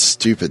me, it's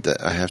stupid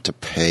that I have to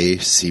pay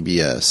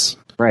CBS.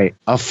 Right,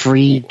 a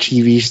free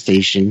TV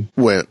station.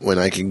 When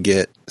I can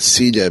get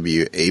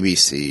CW,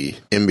 ABC,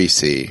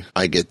 NBC,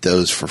 I get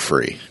those for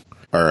free.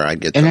 Or I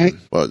get them.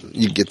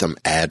 You get them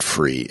ad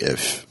free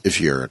if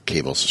you're a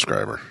cable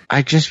subscriber.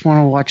 I just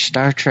want to watch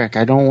Star Trek.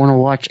 I don't want to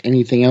watch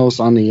anything else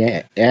on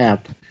the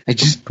app. I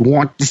just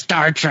want the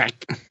Star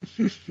Trek.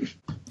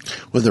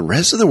 Well, the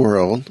rest of the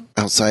world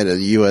outside of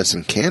the U.S.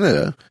 and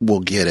Canada will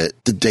get it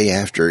the day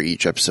after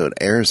each episode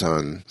airs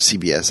on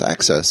CBS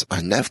Access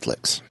on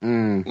Netflix.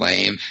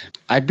 Lame.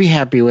 I'd be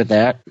happy with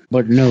that,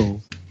 but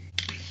no.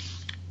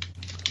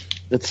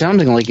 It's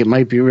sounding like it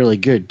might be really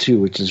good too,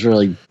 which is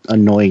really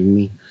annoying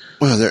me.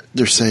 Well,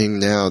 they're saying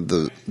now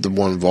the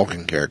one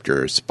Vulcan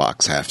character is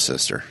Spock's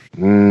half-sister.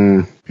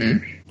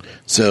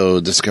 So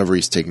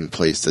Discovery's taking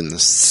place in the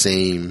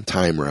same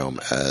time realm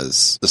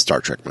as the Star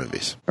Trek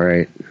movies.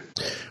 Right.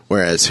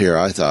 Whereas here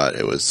I thought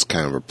it was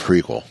kind of a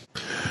prequel.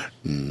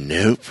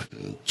 Nope.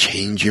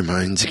 Change your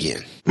minds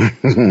again.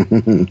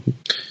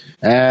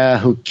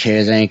 Who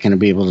cares? I ain't going to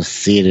be able to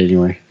see it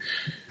anyway.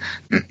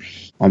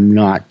 I'm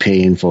not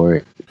paying for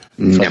it.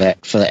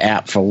 For the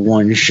app for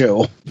one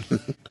show.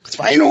 It's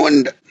fine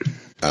one.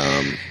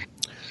 And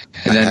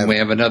then we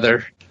have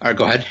another.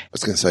 Go ahead. I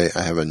was going to say,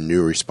 I have a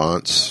new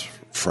response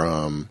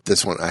from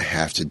this one. I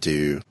have to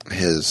do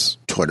his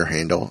Twitter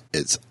handle.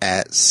 It's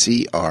at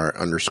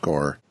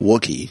 @CR_Wookie,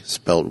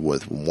 spelled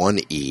with 1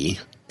 E.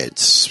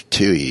 It's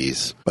 2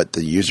 E's, but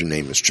the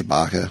username is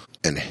Chewbacca,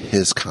 and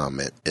his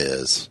comment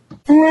is...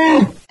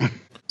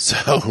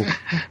 So...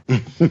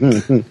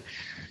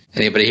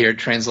 Anybody here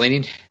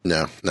translating?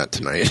 No, not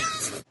tonight.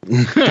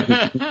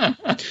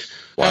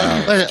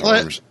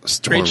 Wow.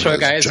 Storm great show,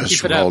 guys.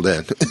 Just keep it rolled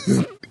up.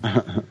 In.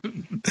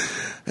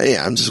 Hey,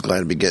 I'm just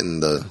glad to be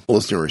getting the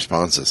listener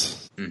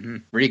responses. Mm-hmm.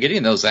 Where are you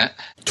getting those at?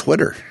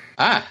 Twitter.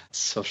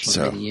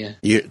 Social media.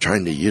 You're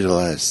trying to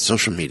utilize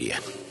social media.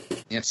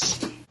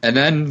 Yes. And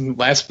then,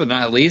 last but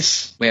not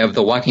least, we have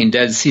The Walking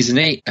Dead Season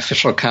 8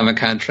 official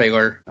Comic-Con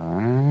trailer.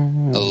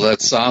 It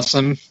looks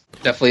awesome.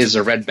 Definitely is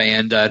a Red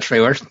Band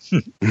trailer.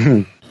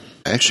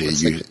 Actually,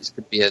 this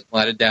could be a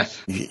lot of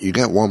death. You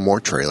got one more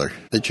trailer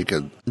that you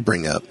could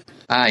bring up.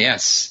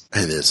 Yes.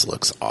 And this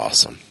looks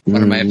awesome.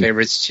 One of my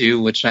favorites,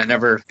 too, which I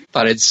never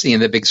thought I'd see in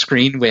the big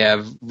screen. We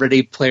have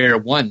Ready Player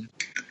One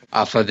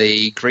off of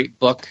the great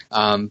book.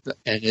 And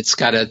it's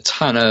got a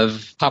ton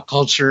of pop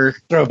culture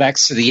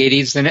throwbacks to the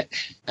 80s in it.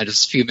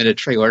 Just a few-minute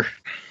trailer.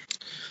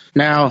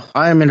 Now,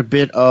 I'm in a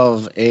bit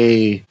of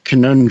a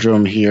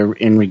conundrum here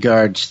in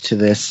regards to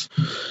this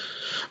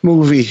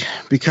movie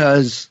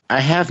because I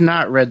have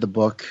not read the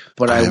book,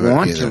 but I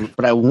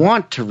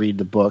want to read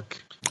the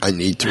book. I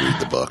need to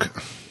read the book.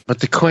 But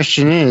the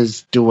question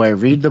is, do I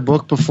read the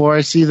book before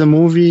I see the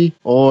movie,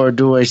 or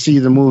do I see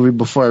the movie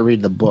before I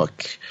read the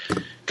book?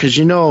 Because,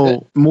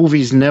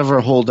 movies never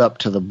hold up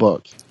to the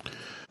book.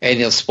 And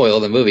you'll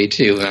spoil the movie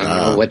too. I don't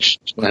know which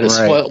one to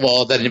spoil.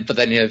 Well, but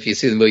then if you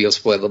see the movie, you'll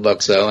spoil the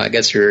book. So I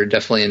guess you're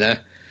definitely in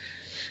a.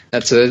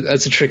 That's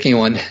a tricky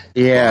one.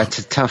 Yeah, it's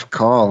a tough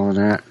call on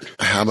that.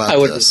 How about I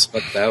would this?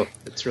 Book though.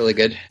 It's really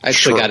good. I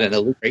actually got it in a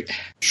loop rate.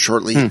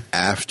 Shortly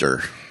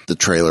after the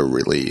trailer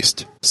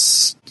released,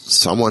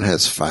 someone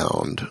has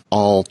found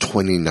all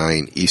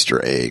 29 Easter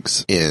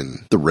eggs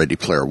in the Ready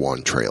Player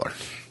One trailer.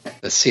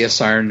 The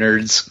CSR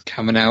nerds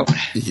coming out.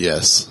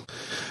 Yes.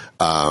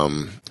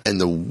 And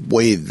the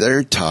way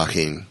they're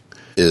talking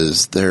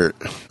is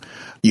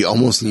you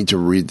almost need to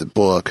read the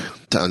book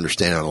to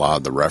understand a lot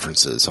of the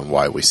references and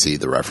why we see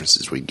the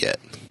references we get.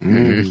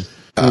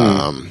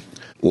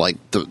 Like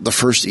the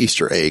first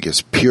Easter egg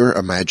is pure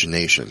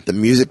imagination. The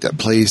music that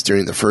plays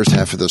during the first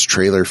half of this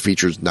trailer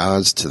features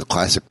nods to the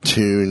classic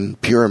tune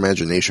Pure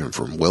Imagination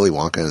from Willy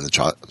Wonka and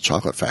the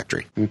Chocolate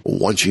Factory.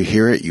 Once you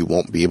hear it, you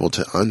won't be able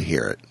to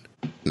unhear it.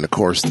 And of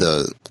course,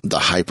 the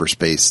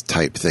hyperspace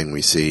type thing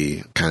we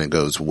see kind of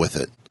goes with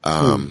it.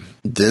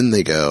 Then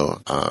they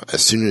go,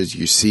 as soon as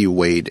you see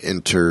Wade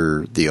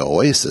enter the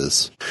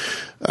Oasis,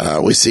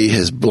 we see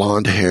his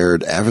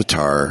blonde-haired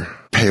avatar,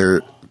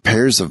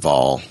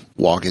 Parzival,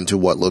 walk into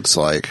what looks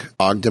like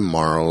Ogden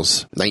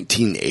Marl's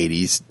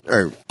 1980s,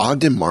 or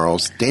Ogden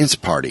Marl's dance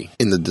party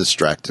in the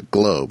Distracted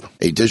Globe,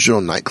 a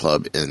digital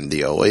nightclub in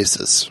the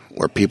Oasis,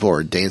 where people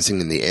are dancing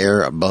in the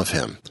air above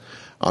him.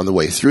 On the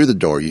way through the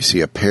door, you see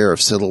a pair of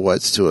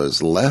silhouettes to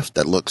his left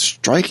that look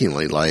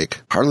strikingly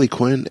like Harley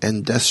Quinn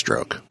and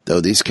Deathstroke.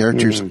 Though these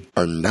characters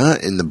are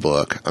not in the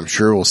book, I'm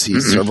sure we'll see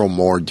several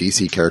more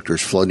DC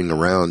characters floating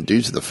around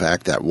due to the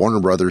fact that Warner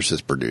Brothers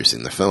is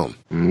producing the film.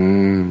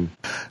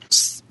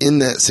 In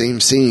that same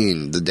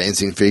scene, the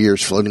dancing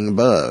figures floating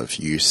above,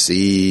 you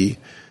see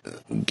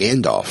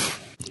Gandalf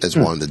as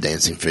one of the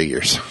dancing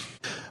figures.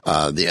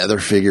 The other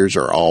figures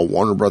are all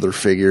Warner Brother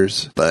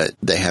figures, but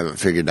they haven't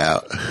figured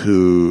out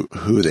who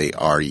they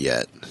are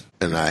yet.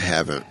 And I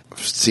haven't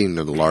seen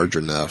a large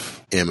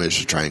enough image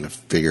to try and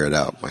figure it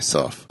out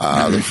myself.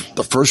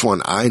 The first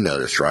one I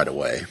noticed right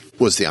away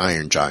was the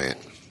Iron Giant.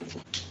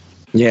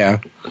 Yeah.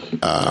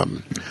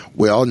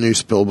 We all knew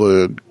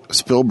Spielberg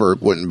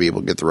wouldn't be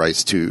able to get the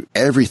rights to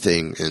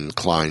everything in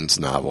Klein's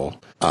novel,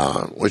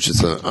 which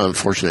is an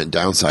unfortunate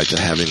downside to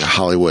having a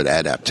Hollywood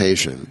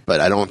adaptation.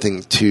 But I don't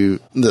think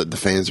the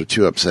fans are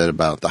too upset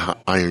about the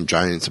Iron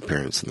Giant's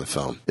appearance in the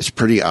film. It's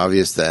pretty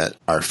obvious that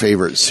our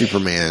favorite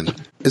Superman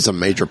is a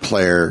major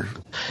player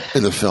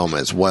in the film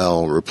as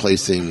well,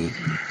 replacing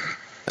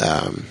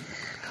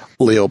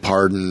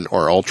Leopardon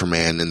or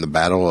Ultraman in the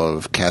Battle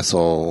of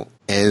Castle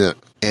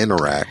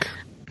Anorak.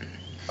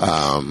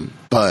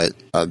 But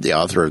the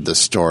author of this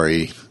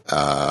story,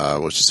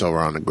 which is over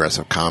on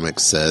Aggressive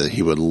Comics, said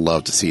he would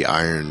love to see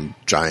Iron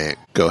Giant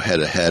go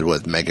head-to-head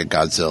with Mega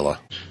Godzilla.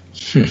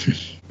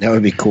 That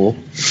would be cool.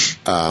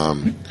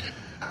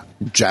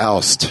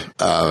 Joust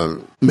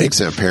makes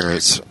an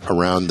appearance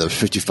around the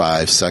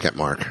 55-second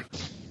mark.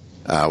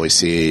 We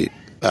see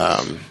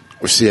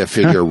a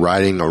figure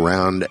riding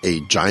around a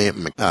giant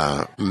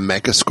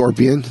mecha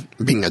scorpion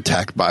being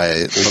attacked by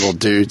little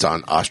dudes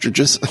on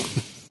ostriches.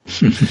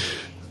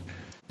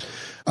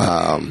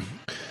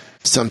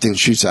 Something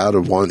shoots out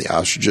of one of the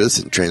ostriches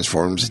and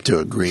transforms into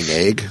a green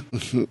egg,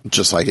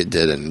 just like it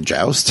did in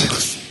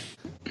Joust.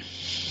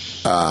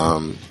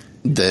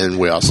 Then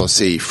we also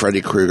see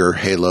Freddy Krueger,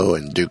 Halo,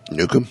 and Duke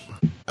Nukem.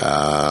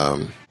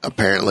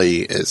 Apparently,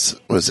 it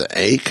was an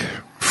Ake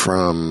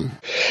from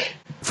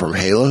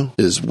Halo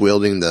is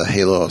wielding the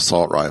Halo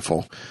assault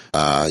rifle.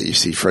 You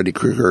see Freddy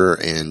Krueger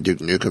and Duke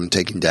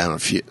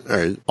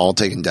Nukem all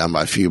taken down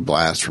by a few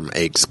blasts from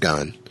Ake's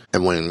gun.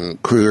 And when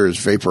Krueger is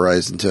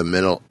vaporized into a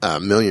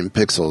million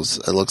pixels,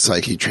 it looks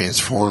like he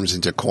transforms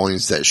into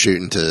coins that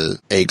shoot into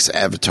Ake's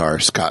avatar,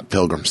 Scott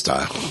Pilgrim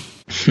style.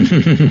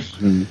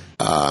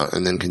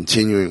 And then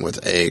continuing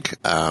with Ake,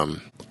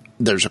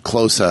 there's a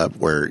close-up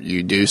where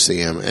you do see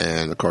him,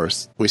 and of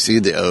course, we see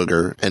the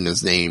ogre, and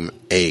his name,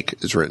 Ake,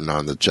 is written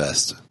on the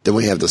chest. Then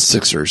we have the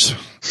Sixers.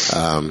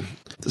 The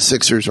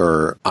Sixers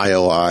are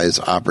IOI's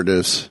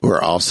operatives who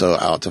are also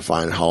out to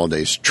find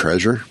Holiday's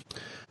treasure.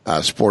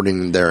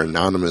 Sporting their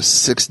anonymous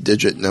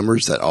 6-digit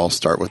numbers that all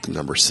start with the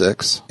number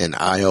 6, and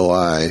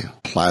IOI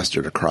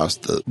plastered across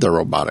the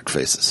robotic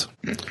faces.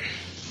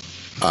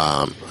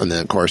 And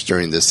then, of course,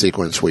 during this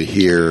sequence, we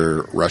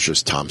hear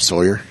Rush's Tom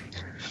Sawyer.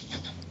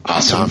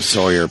 Awesome. Tom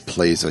Sawyer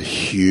plays a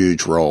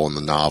huge role in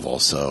the novel,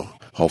 so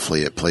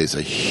hopefully it plays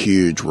a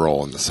huge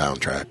role in the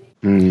soundtrack.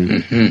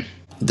 Mm-hmm.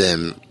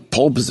 Then,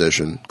 pole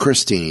position,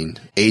 Christine,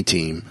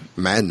 A-Team,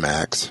 Mad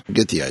Max,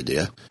 get the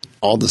idea.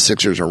 All the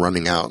Sixers are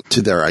running out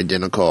to their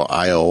identical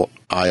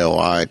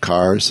IOI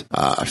cars.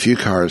 A few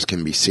cars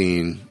can be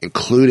seen,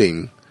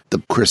 including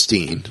the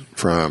Christine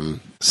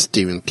from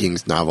Stephen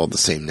King's novel of the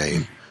same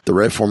name, the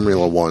red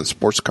Formula One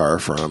sports car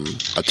from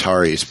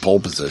Atari's Pole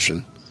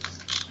Position,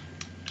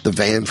 the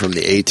van from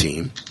the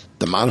A-Team,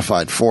 the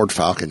modified Ford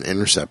Falcon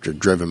Interceptor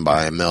driven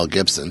by Mel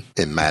Gibson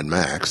in Mad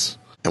Max,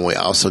 and we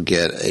also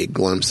get a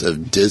glimpse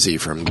of Dizzy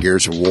from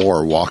Gears of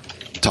War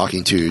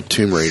talking to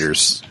Tomb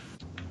Raider's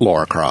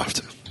Lara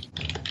Croft.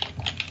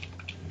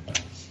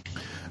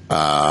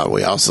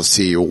 We also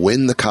see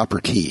Win the Copper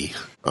Key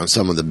on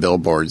some of the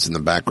billboards in the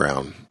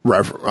background,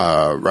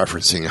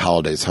 referencing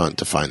Holiday's hunt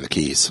to find the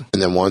keys.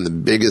 And then one of the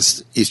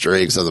biggest Easter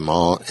eggs of them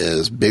all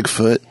is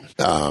Bigfoot,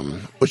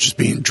 which is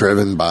being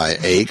driven by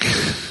Ake,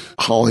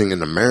 hauling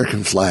an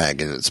American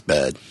flag in its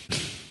bed.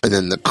 And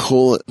then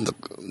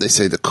they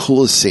say the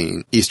coolest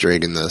scene, Easter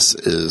egg in this,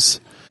 is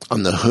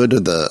on the hood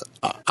of the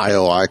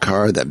IOI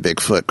car that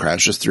Bigfoot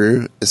crashes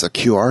through is a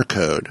QR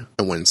code.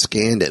 And when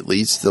scanned, it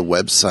leads to the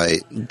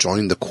website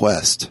Join the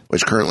Quest,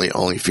 which currently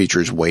only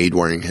features Wade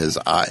wearing his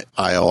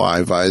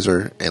IOI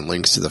visor and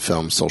links to the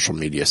film's social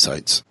media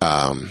sites.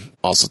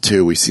 Also,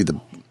 too, we see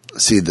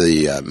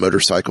the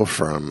motorcycle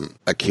from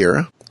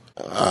Akira.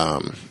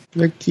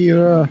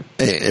 Akira.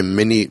 And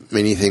many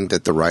think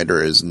that the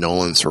writer is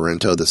Nolan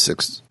Sorrento, the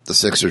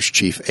Sixers'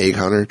 chief egg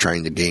hunter,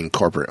 trying to gain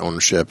corporate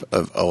ownership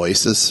of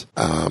Oasis.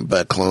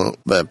 But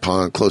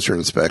upon closer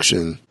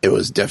inspection, it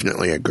was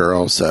definitely a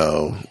girl.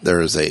 So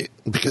there's a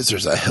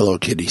Hello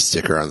Kitty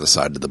sticker on the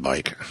side of the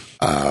bike.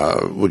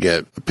 We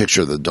get a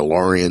picture of the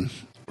DeLorean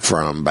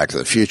from Back to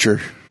the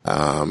Future.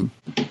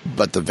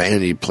 But the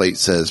vanity plate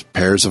says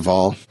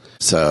Parzival.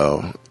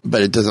 So,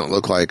 but it doesn't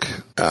look like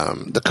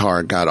the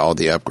car got all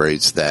the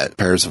upgrades that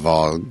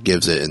Parzival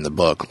gives it in the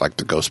book, like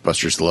the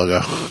Ghostbusters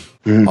logo.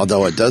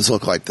 Although it does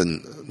look like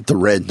the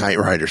red Knight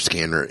Rider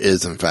scanner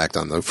is in fact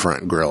on the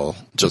front grille,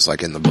 just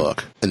like in the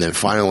book. And then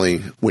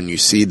finally, when you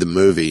see the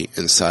movie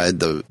inside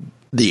the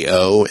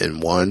O in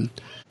 1,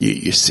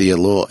 you see a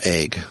little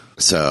egg.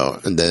 So,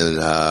 and then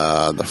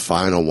the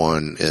final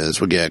one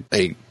is we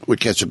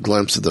catch a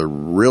glimpse of the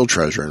real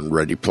treasure in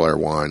Ready Player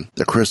One,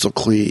 the crystal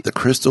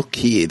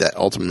key that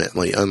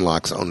ultimately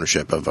unlocks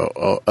ownership of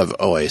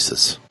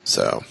Oasis.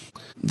 So,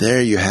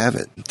 there you have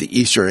it. The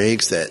Easter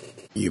eggs that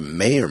you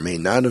may or may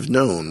not have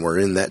known were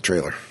in that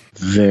trailer.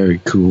 Very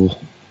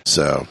cool.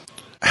 So,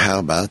 how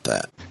about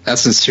that?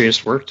 That's some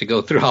serious work to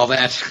go through all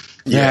that.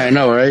 Yeah, I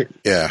know, right?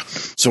 Yeah.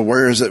 So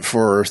where is it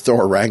for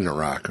Thor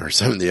Ragnarok or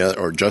some of the other,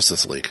 or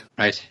Justice League?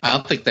 Right. I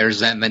don't think there's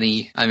that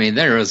many. I mean,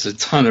 there was a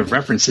ton of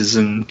references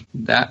in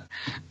that,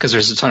 because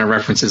there's a ton of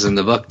references in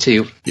the book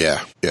too.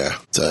 Yeah.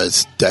 So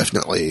it's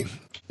definitely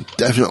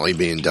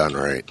being done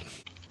right.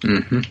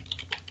 Mm-hmm.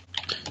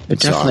 It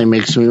definitely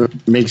makes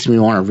me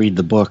want to read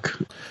the book.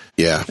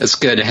 Yeah. It's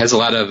good. It has a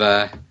lot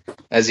of,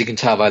 as you can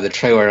tell by the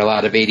trailer, a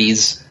lot of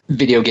 80s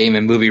video game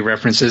and movie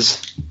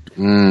references.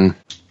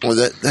 Well,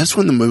 that's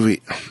when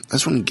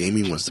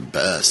gaming was the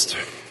best.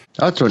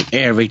 That's when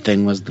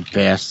everything was the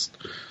best.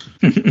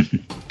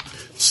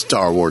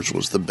 Star Wars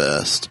was the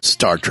best.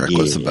 Star Trek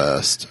was the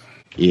best.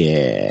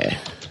 Yeah.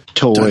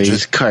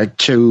 Toys,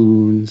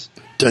 cartoons.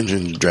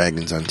 Dungeons and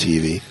Dragons on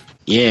TV.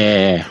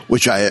 Yeah.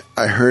 Which I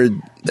heard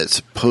that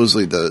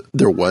supposedly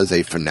there was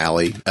a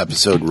finale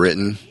episode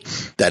written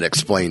that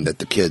explained that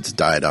the kids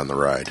died on the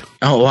ride.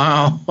 Oh,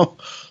 wow.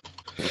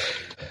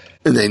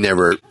 And they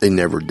never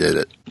did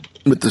it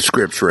with the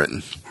scripts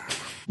written.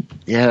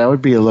 Yeah, that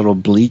would be a little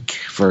bleak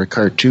for a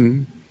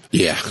cartoon.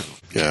 Yeah.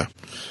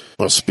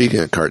 Well,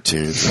 speaking of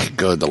cartoons, I could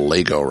go the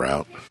Lego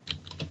route.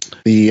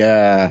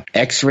 The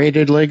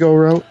X-rated Lego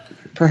route,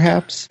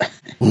 perhaps?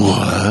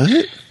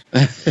 What?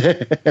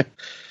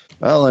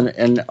 Well,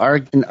 an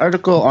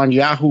article on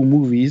Yahoo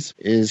Movies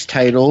is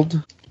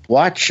titled,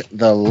 "Watch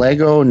the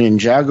Lego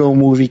Ninjago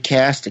Movie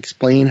Cast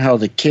Explain How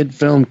the Kid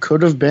Film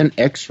Could Have Been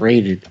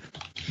X-Rated."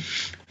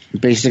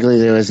 Basically,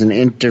 there was an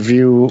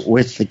interview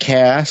with the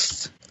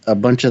cast, a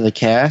bunch of the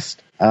cast,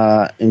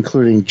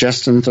 including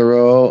Justin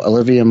Theroux,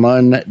 Olivia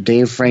Munn,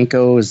 Dave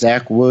Franco,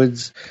 Zach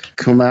Woods,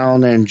 Kumail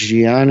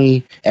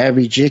Nanjiani,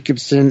 Abby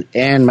Jacobson,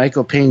 and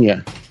Michael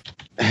Pena.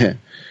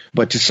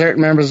 But to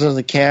certain members of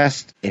the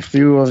cast, a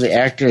few of the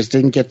actors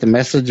didn't get the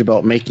message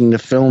about making the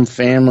film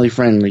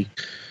family-friendly,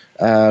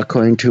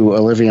 according to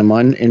Olivia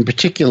Munn. In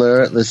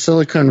particular, the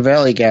Silicon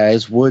Valley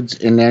guys, Woods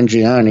and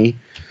Nanjiani,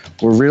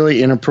 were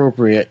really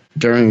inappropriate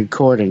during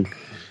recording.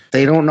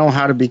 They don't know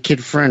how to be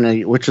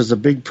kid-friendly, which was a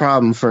big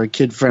problem for a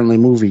kid-friendly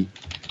movie.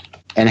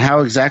 And how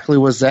exactly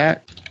was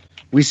that?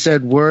 We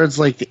said words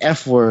like the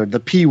F word,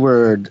 the P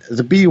word,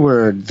 the B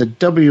word, the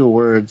W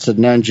word, said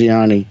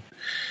Nanjiani.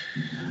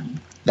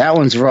 That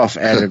one's rough,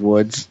 added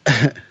Woods.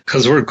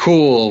 Because we're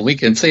cool. We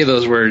can say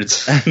those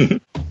words.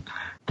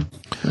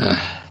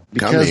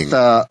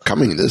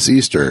 Coming this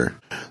Easter,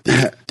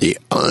 the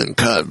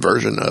uncut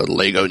version of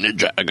Lego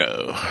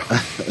Ninjago.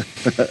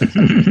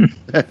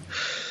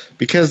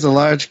 Because the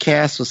large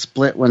cast was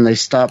split when they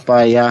stopped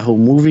by Yahoo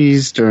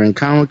Movies during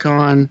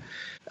Comic-Con,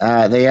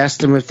 they asked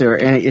them if there were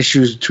any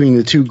issues between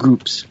the two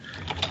groups.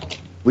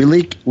 We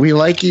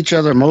like each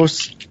other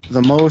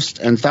the most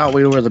and thought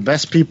we were the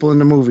best people in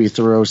the movie,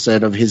 Theroux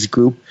said of his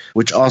group,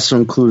 which also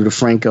included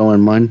Franco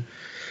and Munn,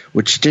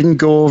 which didn't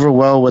go over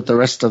well with the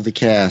rest of the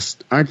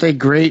cast. Aren't they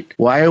great?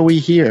 Why are we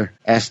here?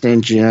 Asked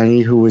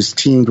Nanjiani, who was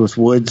teamed with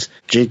Woods,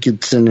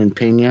 Jacobson, and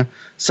Pena.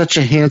 Such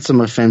a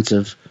handsome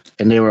offensive,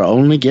 and they were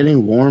only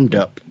getting warmed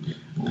up.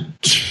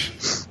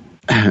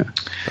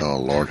 Oh,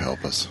 Lord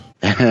help us.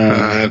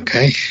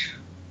 Okay.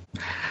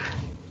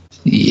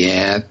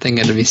 Yeah, I think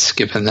I'm going to be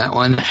skipping that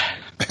one.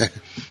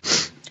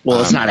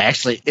 Well, it's not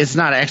actually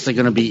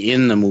going to be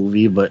in the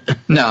movie, but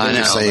no, I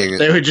know. Saying,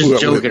 they were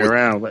just joking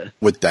around. But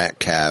with that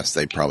cast,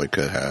 they probably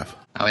could have.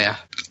 Oh yeah.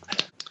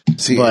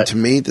 See, to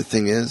me, the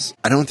thing is,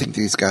 I don't think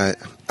these guys.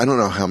 I don't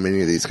know how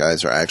many of these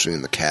guys are actually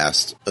in the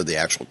cast of the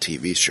actual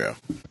TV show.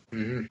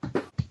 Mm-hmm.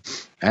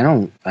 I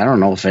don't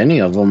know if any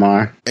of them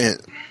are.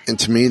 And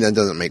to me, that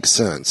doesn't make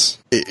sense.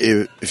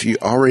 If you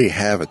already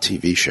have a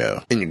TV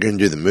show and you're going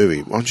to do the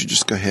movie, why don't you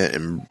just go ahead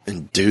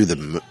and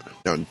do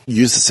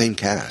use the same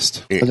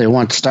cast? But they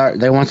want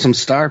some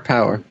star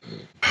power.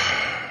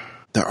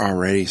 They're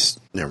already.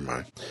 Never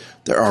mind.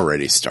 They're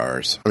already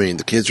stars. I mean,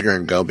 the kids are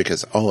going to go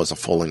because it's a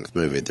full length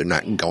movie. They're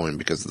not going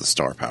because of the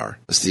star power.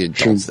 It's the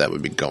adults that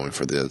would be going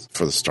for the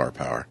star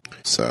power.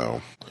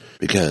 So,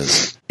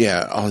 because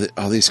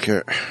all these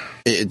characters,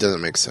 it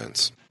doesn't make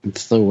sense.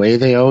 It's the way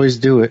they always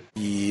do it.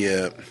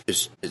 Yeah,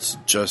 it's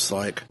just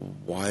like,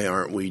 why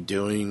aren't we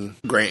doing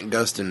Grant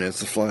Gustin as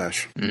the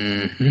Flash?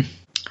 Mm-hmm.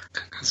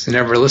 Because they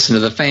never listen to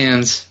the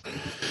fans.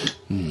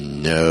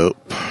 Nope,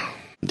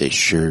 they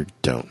sure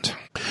don't.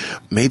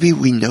 Maybe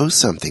we know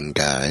something,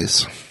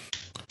 guys.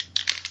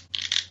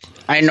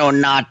 I know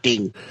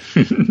nothing.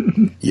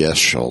 Yes,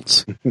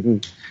 Schultz.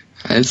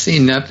 I see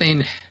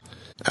nothing.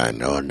 I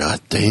know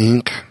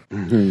nothing.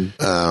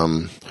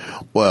 Mm-hmm.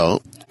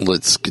 Well,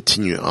 let's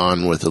continue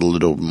on with a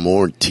little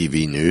more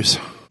TV news.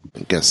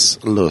 I guess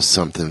a little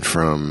something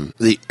from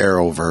the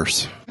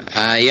Arrowverse.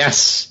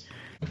 Yes.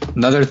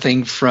 Another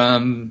thing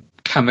from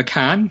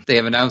Comic-Con, they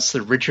have announced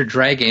that Richard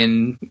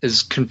Dragon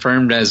is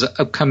confirmed as an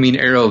upcoming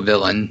Arrow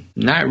villain.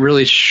 Not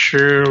really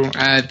sure.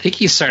 I think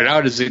he started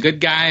out as a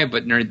good guy,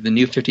 but in the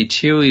New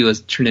 52, he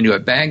was turned into a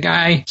bad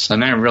guy. So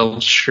I'm not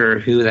real sure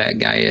who that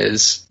guy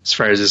is as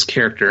far as his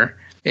character.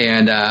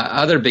 And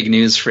other big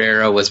news for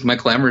Arrow was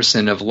Michael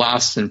Emerson of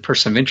Lost and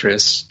Person of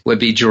Interest would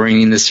be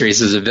joining the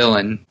series as a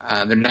villain.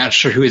 They're not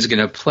sure who he's going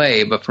to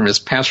play, but from his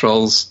past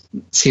roles,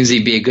 seems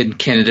he'd be a good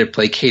candidate to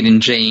play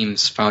Caden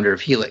James, founder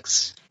of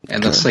Helix.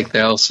 And looks like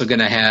they're also going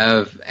to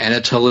have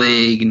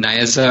Anatoly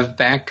Knyazov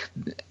back.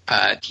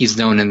 He's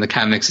known in the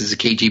comics as a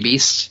KG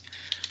Beast.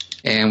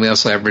 And we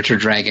also have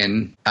Richard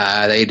Dragon.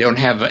 They don't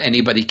have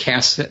anybody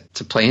cast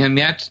to play him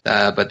yet,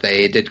 but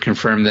they did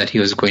confirm that he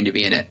was going to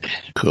be in it.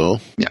 Cool.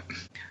 Yeah.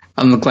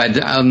 I'm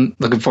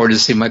looking forward to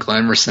see Michael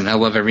Emerson. I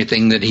love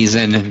everything that he's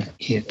in, and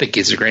I think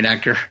he's a great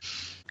actor.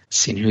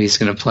 Seeing who he's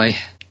going to play.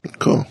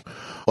 Cool.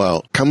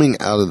 Well, coming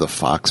out of the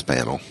Fox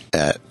panel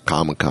at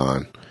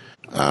Comic-Con,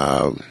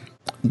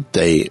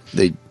 they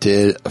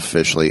did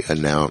officially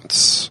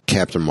announce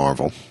Captain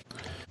Marvel.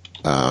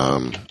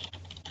 And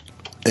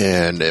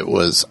it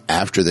was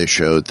after they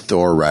showed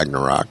Thor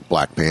Ragnarok,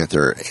 Black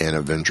Panther, and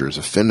Avengers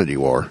Infinity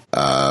War.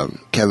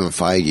 Kevin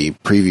Feige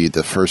previewed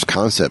the first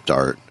concept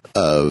art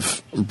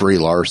of Brie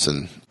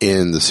Larson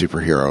in the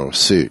superhero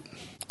suit.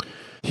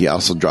 He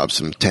also dropped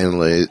some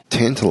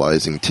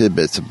tantalizing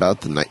tidbits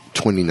about the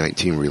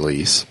 2019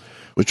 release,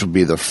 which will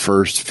be the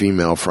first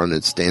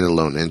female-fronted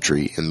standalone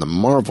entry in the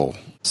Marvel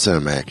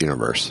Cinematic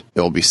Universe.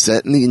 It will be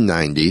set in the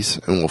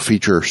 90s and will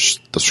feature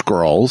the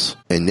Skrulls,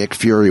 and Nick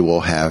Fury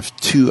will have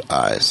two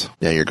eyes.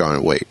 Now you're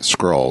going, wait,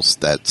 Skrulls,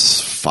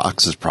 that's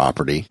Fox's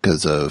property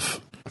because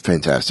of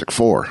Fantastic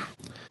Four.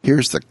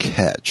 Here's the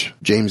catch.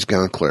 James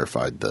Gunn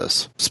clarified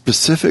this.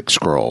 Specific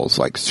Skrulls,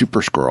 like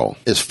Super Skrull,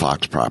 is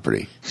Fox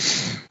property.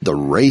 The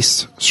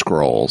race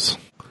Skrulls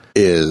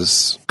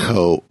is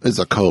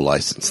a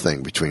co-licensed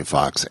thing between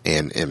Fox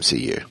and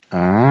MCU.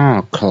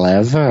 Oh,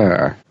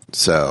 clever.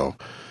 So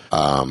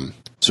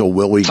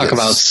will we talk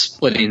about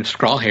splitting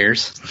Skrull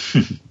hairs?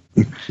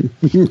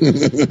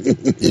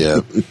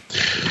 Yeah.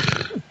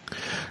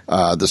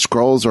 The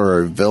Skrulls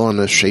are a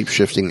villainous,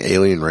 shape-shifting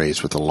alien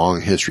race with a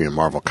long history in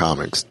Marvel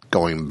Comics,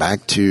 going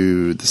back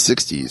to the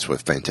 60s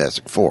with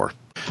Fantastic Four.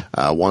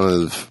 One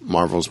of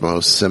Marvel's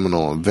most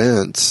seminal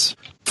events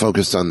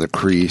focused on the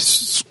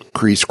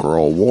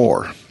Kree-Skrull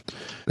War.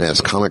 And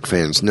as comic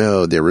fans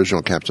know, the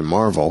original Captain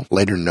Marvel,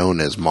 later known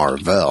as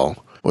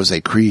Mar-Vell, was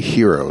a Kree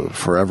hero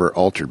forever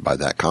altered by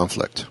that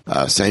conflict.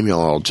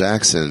 Samuel L.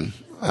 Jackson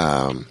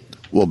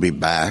will be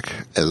back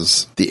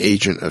as the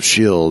agent of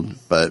S.H.I.E.L.D.,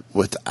 but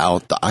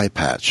without the eye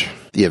patch.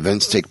 The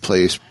events take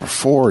place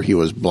before he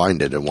was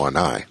blinded in one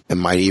eye, and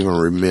might even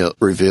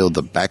reveal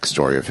the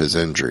backstory of his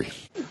injury.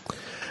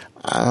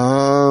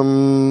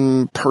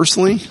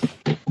 Personally,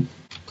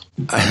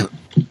 I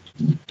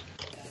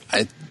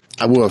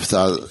would have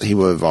thought he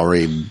would have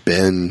already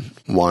been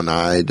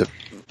one-eyed,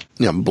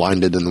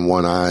 blinded in the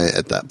one eye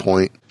at that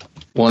point.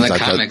 Well, in the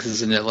comics,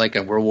 isn't it like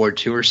a World War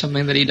II or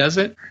something that he does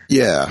it?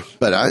 Yeah,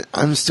 but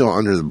I'm still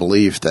under the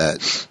belief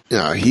that,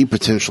 he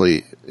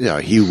potentially,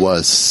 he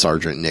was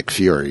Sergeant Nick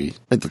Fury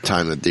at the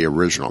time of the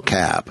original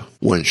Cap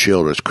when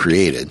S.H.I.E.L.D. was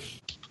created.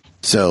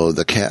 So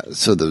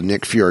the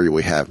Nick Fury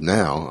we have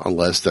now,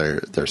 unless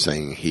they're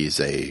saying he's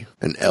an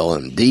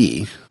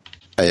LMD,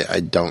 I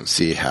don't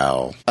see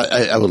how.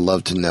 I would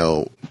love to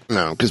know,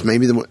 because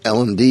maybe the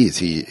LMDs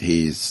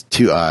he's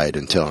two-eyed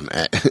until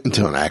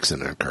an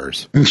accident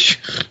occurs.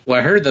 Well,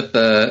 I heard that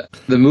the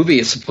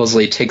movie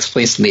supposedly takes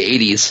place in the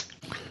 80s.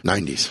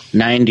 90s.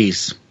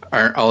 90s.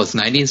 Are all his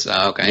 90s?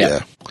 Oh, okay.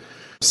 Yeah.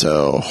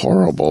 So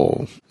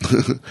horrible.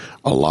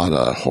 A lot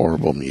of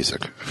horrible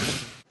music.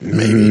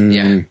 Maybe.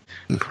 Yeah.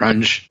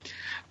 Grunge.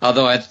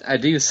 Although I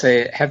have to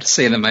say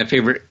that my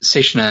favorite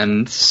station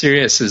on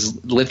Sirius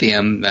is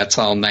Lithium. That's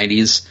all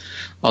 90s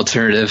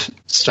alternative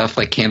stuff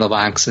like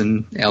Candlebox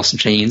and Alice in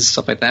Chains,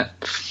 stuff like that.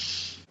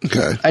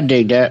 Okay. I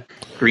dig that.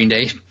 Green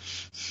Day.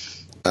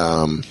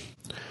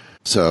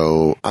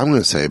 So I'm going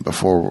to say,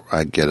 before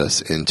I get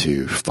us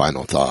into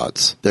final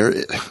thoughts,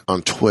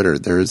 on Twitter,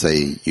 there is a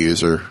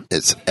user.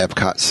 It's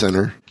Epcot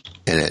Center,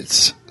 and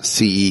it's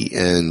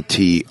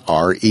CENTRE,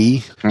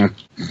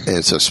 and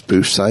it's a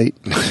spoof site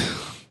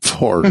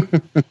for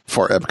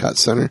Epcot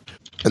Center.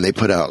 And they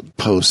put out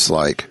posts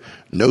like,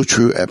 no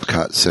true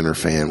Epcot Center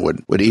fan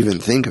would even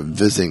think of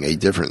visiting a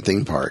different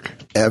theme park,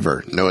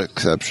 ever. No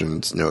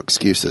exceptions, no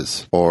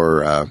excuses.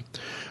 Or,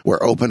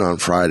 we're open on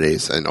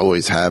Fridays and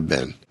always have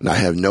been. And I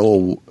have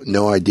no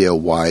idea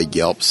why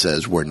Yelp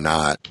says we're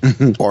not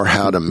or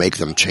how to make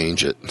them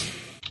change it.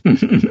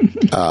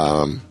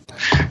 Another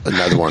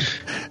one.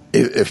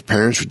 If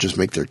parents would just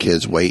make their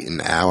kids wait an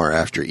hour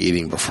after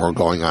eating before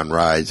going on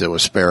rides, it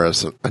would spare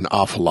us an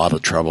awful lot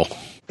of trouble.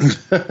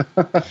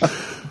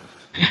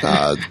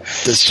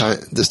 This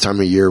time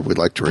of year, we'd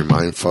like to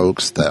remind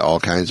folks that all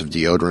kinds of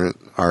deodorant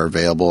are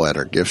available at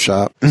our gift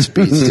shop.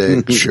 Speed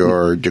Stick,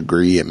 Sure,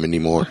 Degree, and many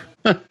more.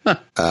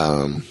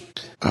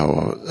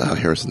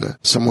 Here's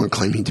someone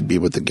claiming to be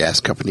with the gas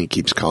company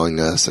keeps calling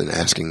us and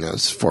asking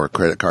us for a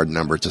credit card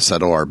number to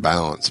settle our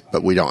balance,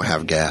 but we don't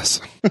have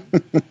gas.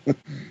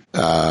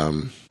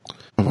 What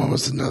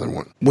was another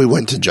one? We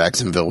went to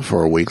Jacksonville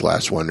for a week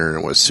last winter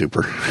and it was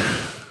super.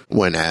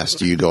 When asked,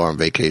 do you go on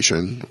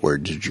vacation? Where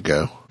did you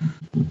go?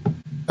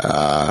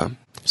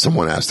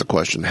 Someone asked the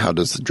question, how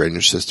does the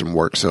drainage system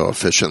work so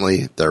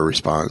efficiently? Their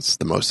response,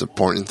 the most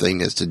important thing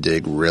is to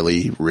dig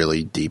really,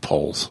 really deep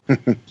holes.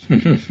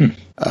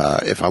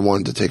 If I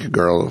wanted to take a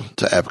girl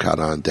to Epcot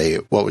on a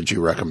date, what would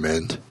you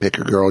recommend? Pick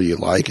a girl you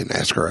like and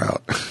ask her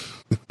out.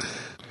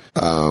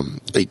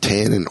 A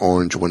tan and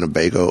orange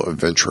Winnebago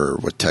Adventurer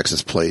with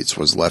Texas plates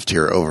was left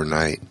here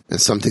overnight, and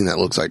something that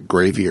looks like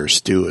gravy or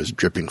stew is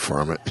dripping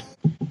from it.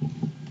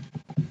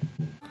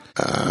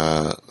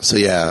 So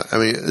yeah, I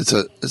mean, it's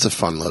a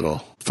fun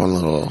little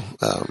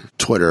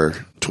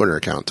Twitter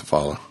account to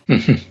follow.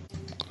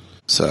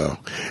 So,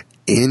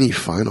 any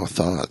final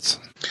thoughts?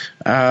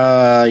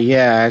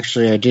 Yeah,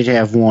 actually, I did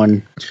have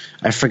one.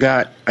 I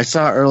forgot. I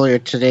saw earlier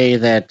today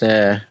that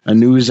a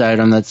news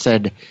item that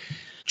said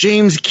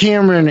James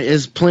Cameron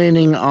is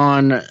planning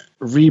on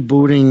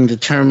rebooting the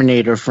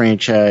Terminator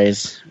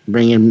franchise,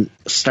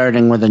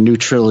 starting with a new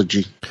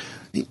trilogy.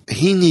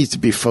 He needs to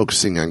be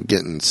focusing on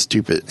getting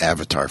stupid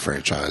Avatar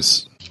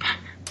franchise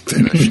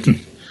finished.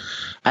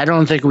 I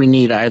don't think we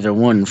need either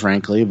one,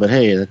 frankly, but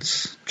hey,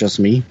 that's just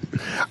me.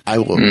 I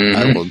will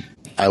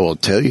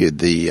tell you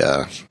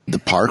the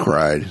park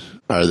ride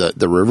or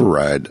the river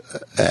ride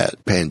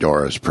at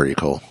Pandora is pretty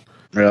cool.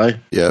 Really?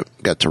 Yep,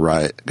 got to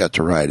ride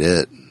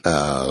it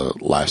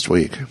last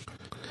week.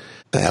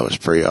 That was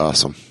pretty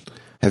awesome.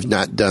 Have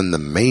not done the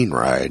main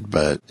ride,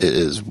 but it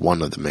is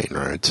one of the main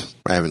rides.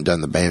 I haven't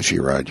done the Banshee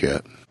ride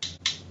yet.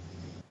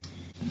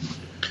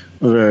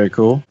 Very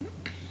cool.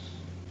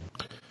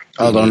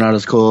 Although not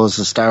as cool as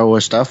the Star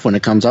Wars stuff when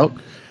it comes out.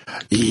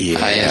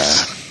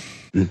 Yeah.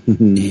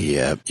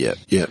 Yep.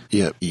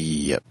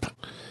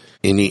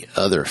 Any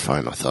other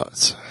final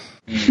thoughts?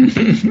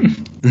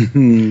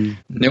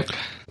 Nope.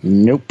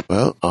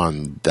 Well,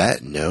 on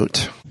that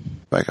note,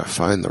 if I can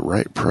find the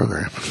right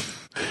program.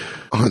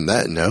 On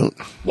that note,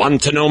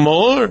 want to know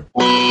more?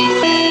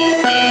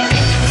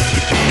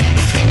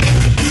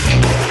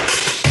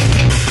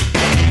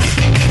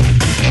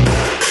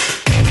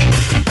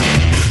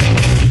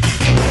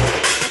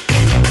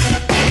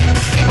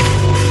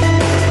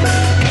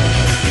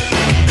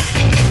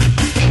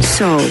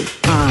 So,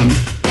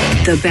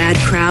 the bad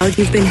crowd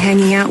you've been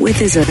hanging out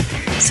with is a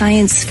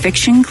science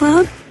fiction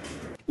club?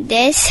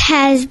 This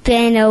has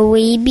been a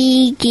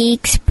Weeby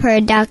Geeks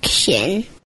production.